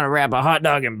 oh, I'm going to wrap a hot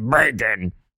dog in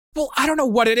bacon. Well, I don't know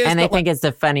what it is. And they think it's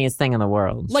the funniest thing in the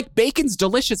world. Like, bacon's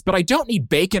delicious, but I don't need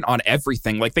bacon on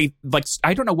everything.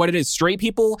 I don't know what it is. Straight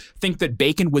people think that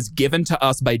bacon was given to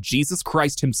us by Jesus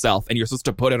Christ himself, and you're supposed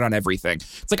to put it on everything.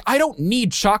 It's like, I don't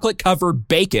need chocolate-covered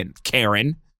bacon,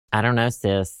 Karen. I don't know,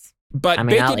 sis. But I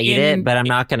mean, I'll eat it, but I'm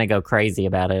not going to go crazy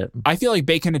about it. I feel like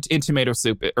bacon in tomato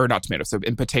soup, or not tomato soup,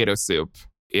 in potato soup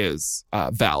is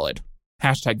valid.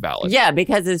 #valid. Yeah,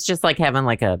 because it's just like having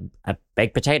like a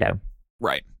baked potato.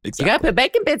 Right, exactly. You got to put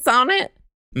bacon bits on it?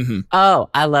 Mm-hmm.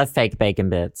 Oh, I love fake bacon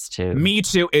bits, too. Me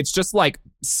too. It's just like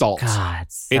salt. God.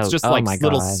 It's just like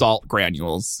little salt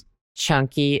granules.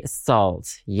 Chunky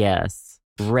salt, yes.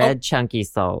 Red chunky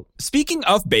salt. Speaking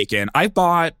of bacon, I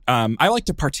bought, I like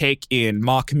to partake in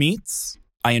mock meats.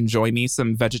 I enjoy me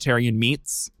some vegetarian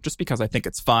meats just because I think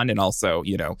it's fun. And also,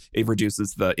 it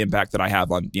reduces the impact that I have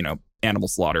on, animal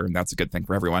slaughter. And that's a good thing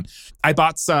for everyone. I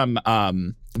bought some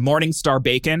Morningstar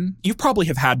bacon. You probably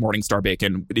have had Morningstar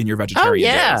bacon in your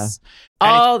vegetarian days.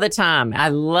 All the time. I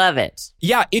love it.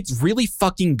 Yeah, it's really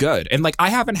fucking good. And I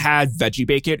haven't had veggie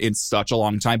bacon in such a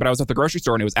long time, but I was at the grocery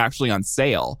store and it was actually on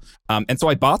sale. And so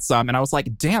I bought some and I was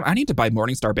like, damn, I need to buy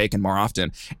Morningstar bacon more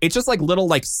often. It's just little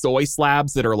soy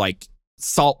slabs that are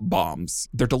salt bombs.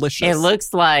 They're delicious. It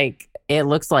looks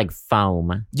like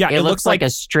foam. Yeah, it looks like a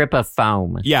strip of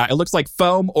foam. Yeah, it looks like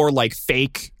foam or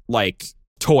fake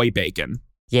toy bacon.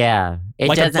 Yeah,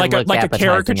 it doesn't look like a appetizing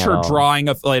caricature at all. drawing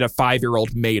of a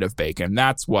 5-year-old made of bacon.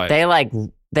 That's what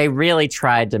they really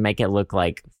tried to make it look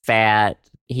like fat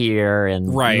here and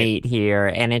meat here,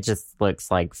 and it just looks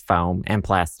like foam and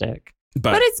plastic.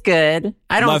 But it's good.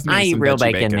 I eat real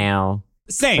bacon now.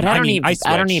 Same. But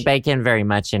I don't eat bacon very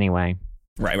much anyway.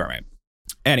 Right.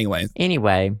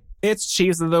 Anyway, it's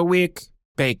cheese of the week,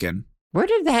 bacon. Where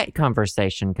did that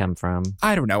conversation come from?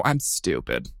 I don't know. I'm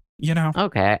stupid.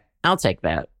 Okay, I'll take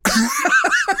that.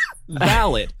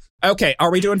 Valid. Okay, are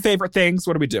we doing favorite things?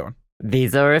 What are we doing?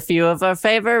 These are a few of our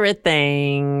favorite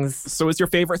things. So is your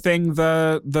favorite thing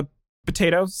the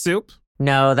potato soup?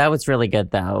 No, that was really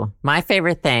good though. My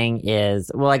favorite thing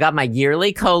is, I got my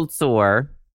yearly cold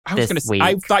sore this week.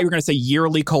 I thought you were going to say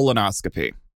yearly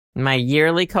colonoscopy. My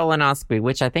yearly colonoscopy,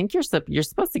 which I think you're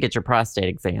supposed to get your prostate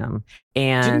exam.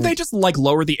 And didn't they just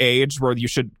lower the age where you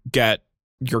should get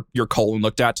your colon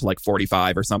looked at to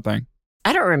 45 or something?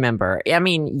 I don't remember. I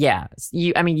mean, yeah,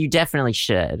 you definitely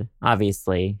should.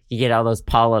 Obviously, you get all those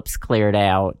polyps cleared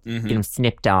out, get them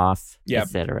snipped off,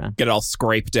 etc. Get it all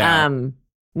scraped out.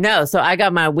 No, so I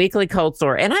got my weekly cold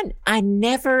sore, and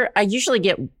I usually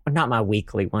get not my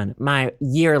weekly one, my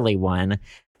yearly one.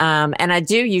 And I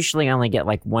do usually only get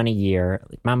one a year.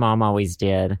 My mom always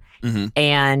did. Mm-hmm.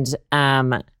 And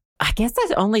I guess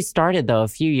I only started, though, a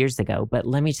few years ago. But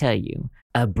let me tell you,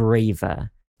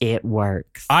 Abreva, it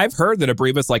works. I've heard that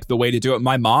Abreva's the way to do it.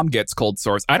 My mom gets cold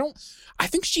sores. I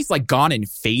think she's gone in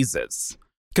phases.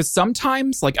 Because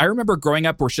sometimes, I remember growing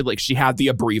up where she had the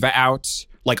Abreva out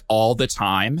all the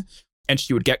time. And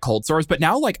she would get cold sores. But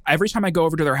now, every time I go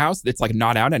over to their house, it's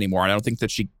not out anymore. I don't think that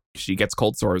she gets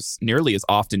cold sores nearly as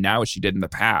often now as she did in the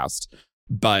past.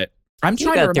 But I'm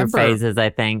trying to remember. You go through phases, I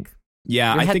think.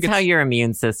 Yeah, I think that's how your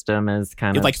immune system is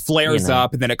kind of. It flares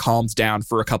up and then it calms down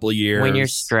for a couple of years. When you're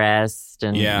stressed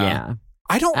and yeah.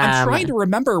 I'm trying to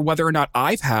remember whether or not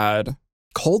I've had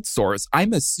cold sores.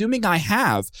 I'm assuming I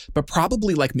have, but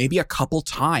probably maybe a couple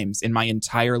times in my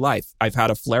entire life I've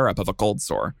had a flare up of a cold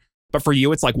sore. But for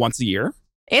you, it's once a year?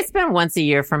 It's been once a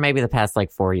year for maybe the past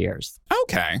 4 years.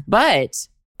 Okay. But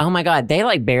oh my God,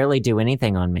 they barely do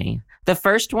anything on me. The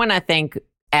first one, I think,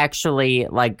 actually,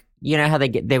 how they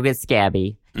get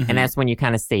scabby, and that's when you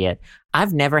kind of see it.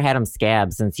 I've never had them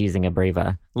scab since using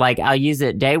Abreva. I'll use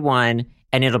it day one,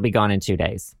 and it'll be gone in 2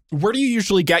 days. Where do you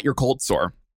usually get your cold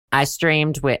sore? I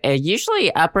streamed with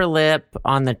usually upper lip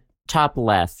on the top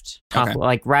left,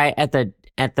 right at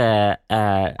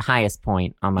the highest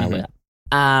point on my lip.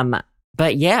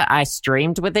 But yeah, I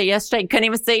streamed with it yesterday. Couldn't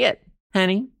even see it,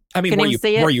 honey. I mean,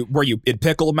 were you in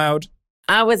pickle mode?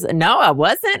 I wasn't.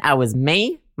 I was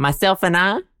me, myself, and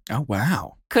I. Oh,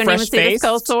 wow. Couldn't Fresh even see face, the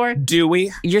cold sore.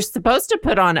 Dewy. You're supposed to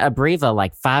put on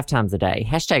Abreva 5 times a day.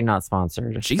 # not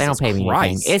sponsored. Jesus they don't pay me Christ.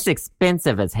 anything. It's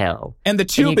expensive as hell. And the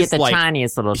tube and you is get the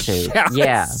tiniest little tube.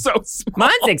 Yeah. So small.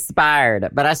 Mine's expired,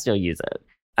 but I still use it.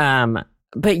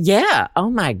 But yeah, oh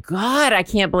my God, I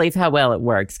can't believe how well it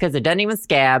works because it doesn't even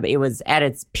scab. It was at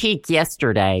its peak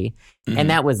yesterday, and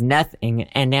that was nothing.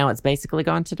 And now it's basically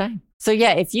gone today. So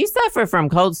yeah, if you suffer from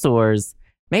cold sores,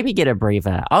 Maybe get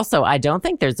Abreva. Also, I don't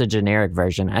think there's a generic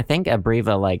version. I think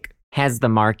Abreva like has the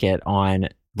market on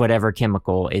whatever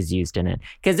chemical is used in it.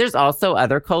 Because there's also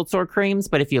other cold sore creams,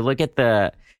 but if you look at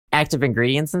the active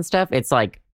ingredients and stuff, it's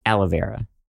like aloe vera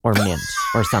or mint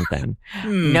or something.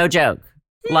 No joke.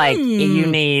 Like you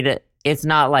need, it's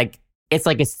not like, it's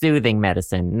like a soothing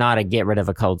medicine, not a get rid of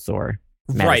a cold sore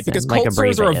medicine. Right, because like cold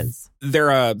sores are they're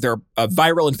a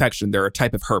viral infection. They're a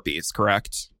type of herpes,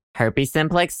 correct? Herpes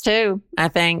simplex 2, I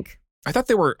think. I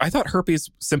thought herpes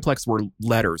simplex were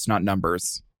letters, not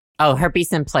numbers. Oh, herpes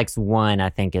simplex 1, I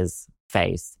think, is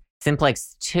face.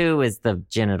 Simplex 2 is the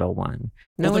genital one.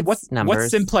 No, well, it's numbers.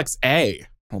 What's simplex A?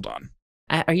 Hold on.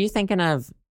 Are you thinking of,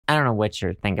 I don't know what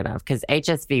you're thinking of, because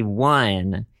HSV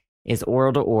 1 is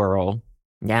oral to oral.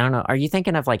 Yeah, I don't know. Are you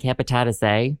thinking of like hepatitis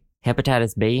A?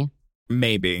 Hepatitis B?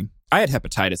 Maybe. I had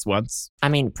hepatitis once. I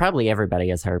mean, probably everybody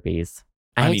has herpes.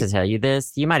 I hate to tell you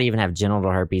this. You might even have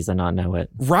genital herpes and not know it.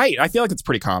 Right. I feel like it's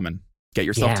pretty common. Get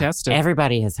yourself tested.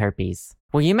 Everybody has herpes.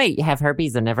 Well, you may have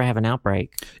herpes and never have an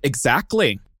outbreak.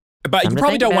 Exactly. But you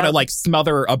probably don't want to like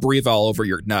smother Abreva all over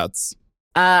your nuts.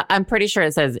 I'm pretty sure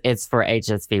it says it's for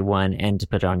HSV1 and to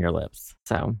put it on your lips.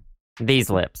 So these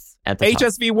lips at the top.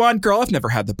 HSV1, girl, I've never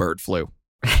had the bird flu.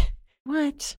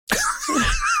 What?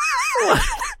 What?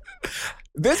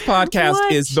 This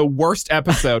podcast is the worst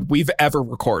episode we've ever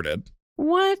recorded.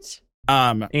 What?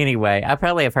 Anyway, I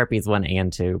probably have herpes 1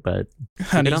 and 2, but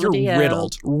honey, you're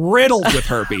riddled with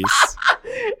herpes.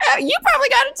 You probably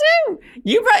got it too.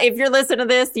 If you're listening to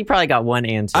this, you probably got 1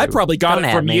 and 2. I probably got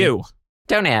it from you.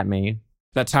 Don't at me.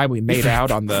 That time we made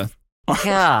out on the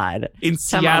God in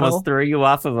Seattle. I almost threw you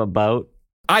off of a boat.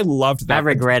 I loved that. I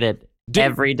regret it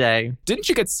every day. Didn't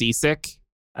you get seasick?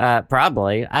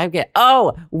 Probably.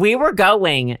 We were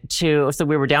going to, so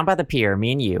we were down by the pier,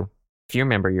 me and you, if you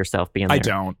remember yourself being there. I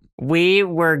don't. We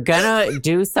were gonna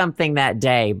do something that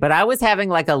day, but I was having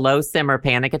like a low simmer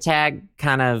panic attack,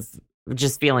 kind of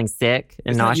just feeling sick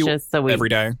and nauseous. So every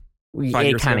day.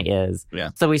 It kind of is.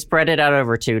 Yeah. So we spread it out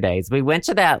over 2 days. We went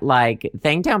to that like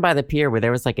thing down by the pier where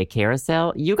there was like a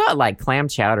carousel. You got like clam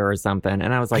chowder or something.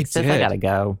 And I was like, sis, I gotta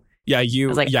go. Yeah, you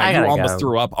almost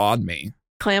threw up on me.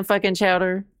 Clam fucking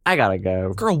chowder? I gotta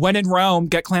go. Girl, when in Rome,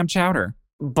 get clam chowder.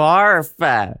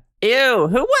 Barf. Ew,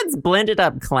 who wants blended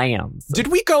up clams? Did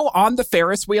we go on the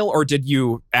Ferris wheel or did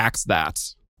you axe that?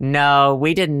 No,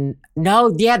 we didn't.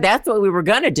 No, yeah, that's what we were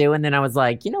going to do. And then I was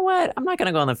like, you know what? I'm not going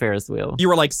to go on the Ferris wheel. You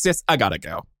were like, sis, I gotta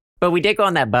go. But we did go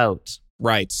on that boat.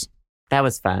 Right. That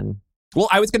was fun. Well,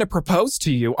 I was going to propose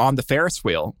to you on the Ferris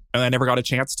wheel and I never got a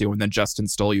chance to. And then Justin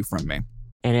stole you from me.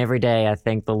 And every day I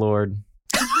thank the Lord.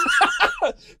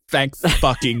 Thank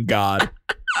fucking God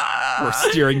for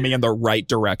steering me in the right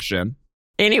direction.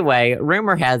 Anyway,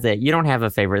 rumor has it you don't have a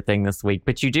favorite thing this week,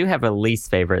 but you do have a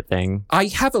least favorite thing. I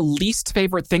have a least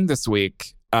favorite thing this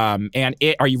week. Are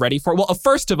you ready for it? Well,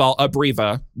 first of all,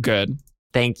 Abreva, good.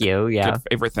 Thank you. Yeah. Good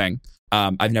favorite thing.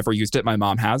 I've never used it. My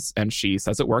mom has, and she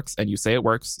says it works, and you say it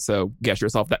works. So get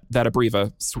yourself that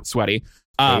Abreva, sweaty.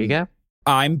 There you go.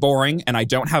 I'm boring, and I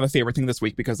don't have a favorite thing this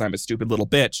week because I'm a stupid little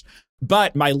bitch.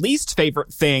 But my least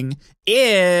favorite thing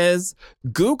is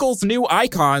Google's new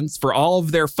icons for all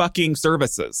of their fucking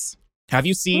services. Have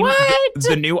you seen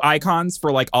the new icons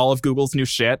for like all of Google's new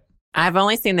shit? I've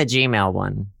only seen the Gmail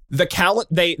one.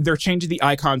 They're changing the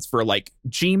icons for like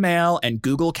Gmail and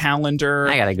Google Calendar.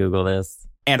 I gotta Google this.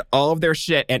 And all of their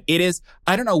shit. And it is,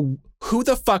 I don't know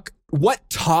what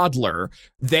toddler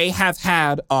they have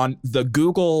had on the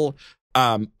Google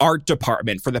art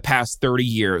department for the past 30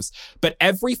 years. But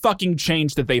every fucking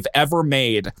change that they've ever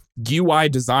made UI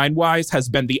design wise has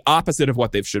been the opposite of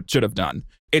what they should have done.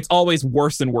 It's always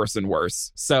worse and worse and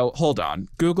worse. So hold on.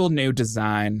 Google new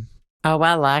design. Oh,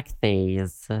 I like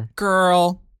these.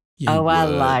 Girl. I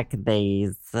like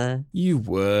these. You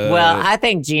would. Well, I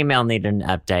think Gmail needed an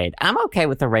update. I'm okay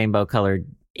with the rainbow colored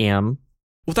M.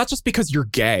 Well, that's just because you're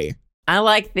gay. I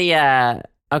like the,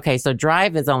 okay, so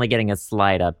Drive is only getting a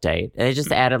slight update. They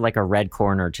just added like a red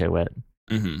corner to it.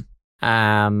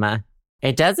 Mm-hmm.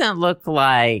 It doesn't look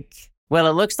like, well,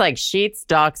 it looks like Sheets,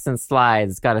 Docs, and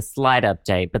Slides got a slight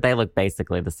update, but they look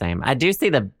basically the same. I do see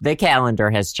the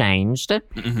calendar has changed,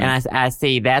 and I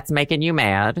see that's making you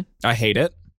mad. I hate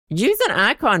it. Use an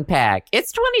icon pack.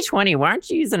 It's 2020. Why aren't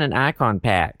you using an icon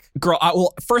pack? Girl,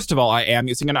 well, first of all, I am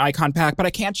using an icon pack, but I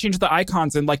can't change the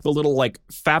icons in like the little like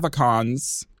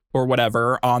favicons or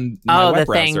whatever on my web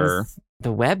browser.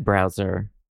 The web browser?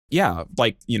 Yeah,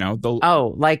 like, you know,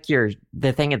 like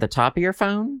the thing at the top of your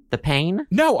phone? The pane?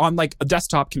 No, on like a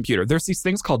desktop computer. There's these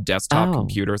things called desktop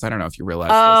computers. I don't know if you realize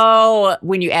this.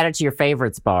 When you add it to your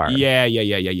favorites bar. Yeah.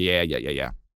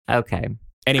 Okay.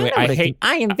 Anyway,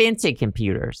 I invented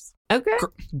computers. Okay.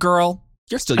 Girl,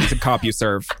 you're still using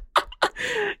CompuServe.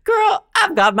 Girl,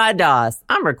 I've got my DOS.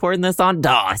 I'm recording this on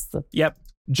DOS. Yep.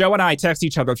 Joe and I text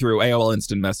each other through AOL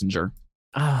Instant Messenger.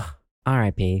 Oh,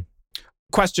 R.I.P.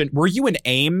 Question, were you an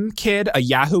AIM kid, a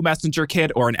Yahoo Messenger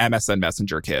kid, or an MSN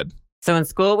Messenger kid? So in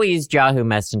school, we used Yahoo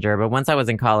Messenger, but once I was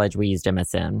in college, we used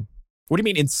MSN. What do you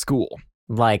mean in school?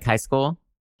 Like high school?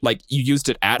 Like you used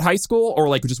it at high school or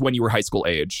like just when you were high school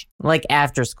age? Like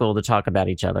after school to talk about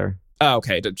each other. Oh,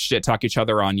 okay. To shit talk each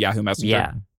other on Yahoo Messenger?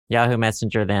 Yeah. Yahoo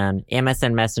Messenger then,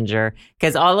 MSN Messenger.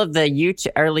 Because all of the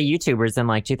early YouTubers in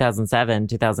like 2007,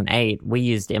 2008, we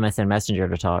used MSN Messenger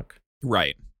to talk.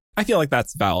 Right. I feel like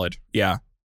that's valid. Yeah.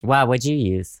 Wow, what'd you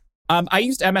use? I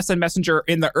used MSN Messenger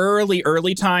in the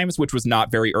early times, which was not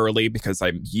very early because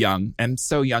I'm young and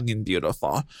so young and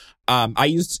beautiful. I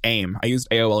used AIM. I used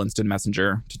AOL Instant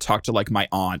Messenger to talk to like my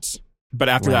aunt. But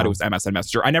after that, it was MSN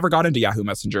Messenger. I never got into Yahoo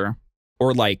Messenger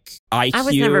or like IQ. I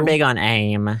was never big on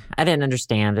AIM. I didn't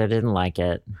understand it. I didn't like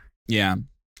it. Yeah,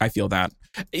 I feel that.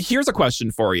 Here's a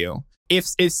question for you.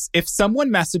 If someone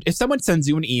sends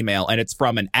you an email and it's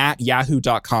from an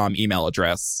 @yahoo.com email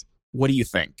address, what do you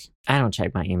think? I don't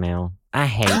check my email. I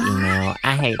hate email.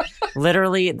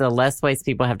 Literally, the less ways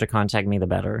people have to contact me, the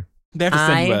better. They have to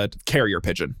send you a carrier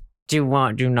pigeon. Do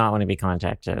not want to be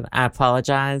contacted. I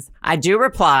apologize. I do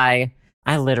reply.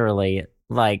 I literally,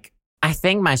 I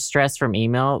think my stress from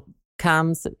email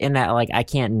comes in that, I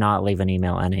can't not leave an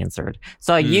email unanswered.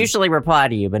 So I usually reply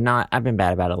to you, but I've been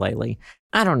bad about it lately.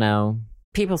 I don't know.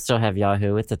 People still have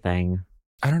Yahoo. It's a thing.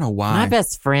 I don't know why. My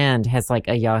best friend has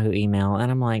a Yahoo email,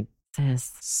 and I'm like,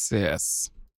 Sis,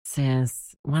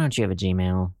 why don't you have a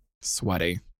Gmail?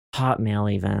 Sweaty.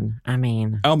 Hotmail even. I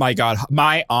mean. Oh my God.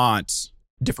 My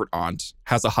different aunt,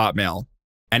 has a Hotmail.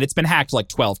 And it's been hacked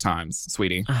 12 times,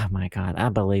 sweetie. Oh my God. I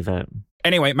believe it.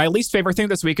 Anyway, my least favorite thing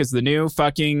this week is the new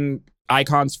fucking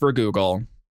icons for Google.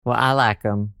 Well, I like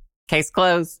them. Case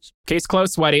closed. Case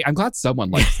closed, sweaty. I'm glad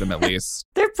someone likes them at least.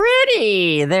 They're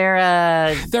pretty.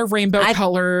 They're rainbow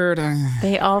colored.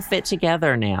 They all fit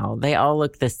together now. They all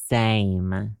look the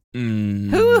same.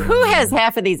 Who has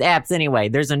half of these apps anyway?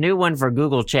 There's a new one for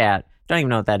Google Chat. Don't even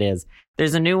know what that is.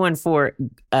 There's a new one for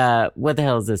what the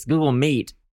hell is this? Google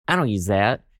Meet. I don't use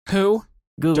that. Who?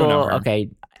 Google. Don't know her. Okay,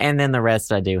 and then the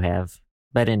rest I do have.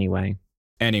 But anyway,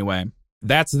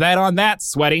 that's that on that,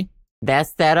 sweaty.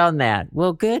 That's that on that.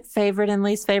 Well, good favorite and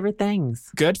least favorite things.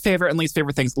 Good favorite and least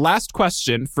favorite things. Last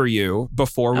question for you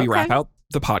before we wrap out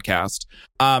the podcast.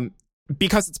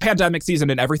 Because it's pandemic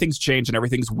season and everything's changed and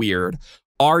everything's weird.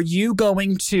 Are you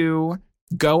going to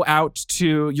go out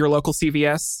to your local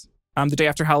CVS the day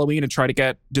after Halloween and try to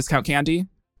get discount candy?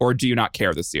 Or do you not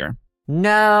care this year?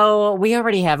 No, we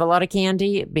already have a lot of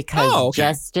candy because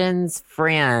Justin's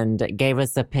friend gave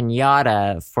us a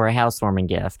piñata for a housewarming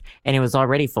gift, and it was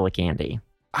already full of candy.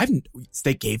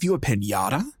 They gave you a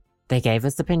piñata? They gave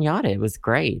us a piñata. It was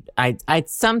great.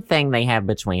 Something they have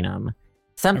between them.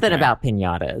 Something about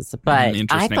piñatas. But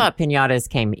I thought piñatas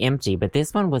came empty, but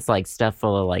this one was stuffed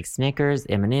full of Snickers,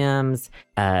 M&Ms,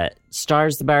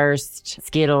 Stars Burst,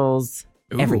 Skittles,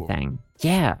 everything.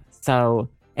 Yeah, so...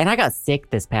 And I got sick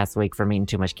this past week from eating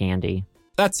too much candy.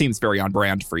 That seems very on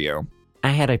brand for you. I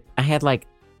had a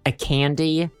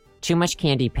too much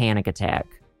candy panic attack.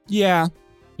 Yeah.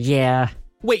 Yeah.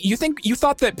 Wait, you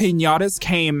thought that piñatas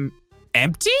came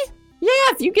empty? Yeah,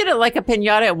 if you get it a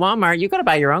piñata at Walmart, you gotta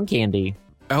buy your own candy.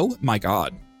 Oh my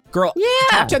God. Girl, yeah.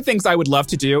 Top 10 things I would love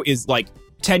to do is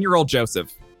 10-year-old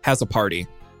Joseph has a party.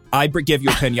 I give you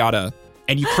a piñata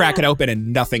and you crack it open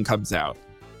and nothing comes out.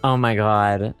 Oh my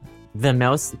God. The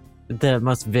most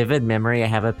vivid memory I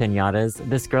have of piñatas,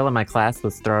 this girl in my class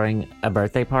was throwing a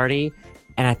birthday party,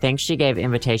 and I think she gave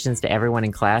invitations to everyone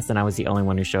in class, and I was the only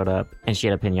one who showed up, and she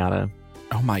had a piñata.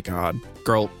 Oh my God.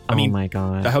 Girl, oh my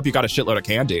God. I hope you got a shitload of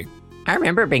candy. I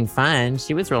remember it being fun.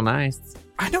 She was real nice.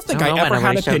 I don't think I ever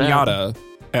had a piñata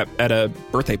at a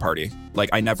birthday party.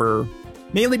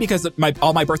 Mainly because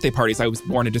all my birthday parties, I was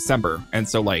born in December, and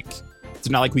so it's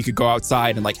not like we could go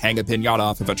outside and hang a piñata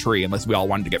off of a tree unless we all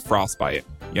wanted to get frostbite,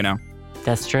 you know?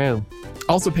 That's true.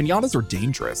 Also, piñatas are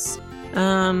dangerous.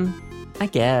 I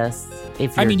guess.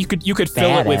 You could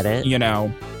fill it with,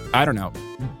 I don't know,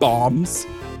 bombs.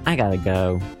 I gotta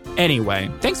go. Anyway,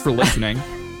 thanks for listening.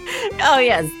 Oh,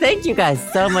 yes. Thank you guys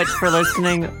so much for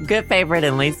listening. Good favorite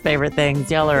and least favorite things.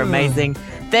 Y'all are amazing.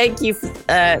 Thank you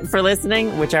for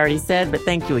listening, which I already said, but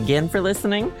thank you again for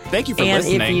listening. Thank you for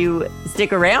listening. And if you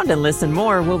stick around and listen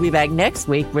more, we'll be back next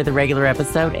week with a regular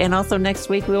episode. And also next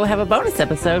week, we will have a bonus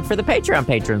episode for the Patreon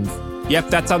patrons. Yep,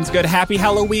 that sounds good. Happy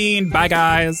Halloween. Bye,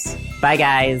 guys. Bye,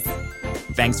 guys.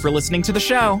 Thanks for listening to the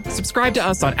show. Subscribe to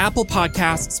us on Apple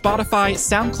Podcasts, Spotify,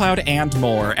 SoundCloud, and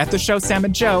more at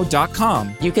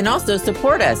theshowsamandjoe.com. You can also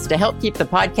support us to help keep the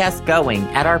podcast going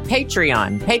at our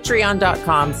Patreon,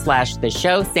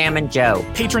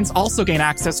 patreon.com/theshowsamandjoe. Patrons also gain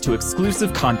access to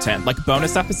exclusive content like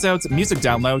bonus episodes, music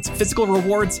downloads, physical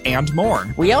rewards, and more.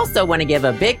 We also want to give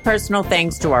a big personal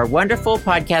thanks to our wonderful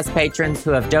podcast patrons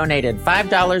who have donated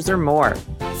 $5 or more.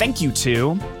 Thank you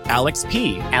to Alex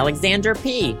P., Alexander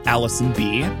P., Allison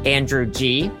B., Andrew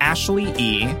G., Ashley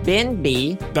E., Ben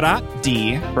B., Brat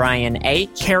D., Brian H.,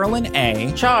 Carolyn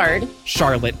A., Chard,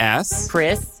 Charlotte S.,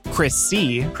 Chris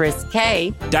C., Chris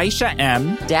K., Daisha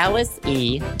M., Dallas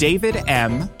E., David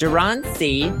M., Duran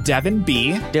C., Devin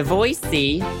B., Devoy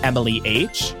C., Emily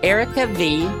H., Erica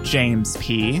V., James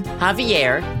P.,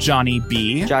 Javier, Johnny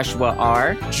B., Joshua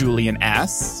R., Julian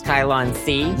S., Kylon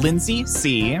C., Lindsay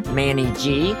C., Manny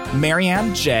G.,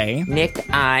 Marianne J., Nick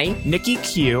I., Nikki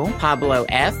Q., Pablo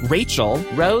F., Rachel,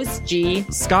 Rose G.,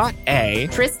 Scott A.,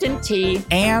 Tristan T.,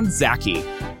 and Zachy.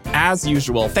 As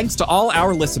usual, thanks to all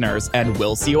our listeners, and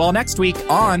we'll see you all next week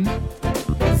on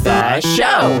The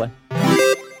Show.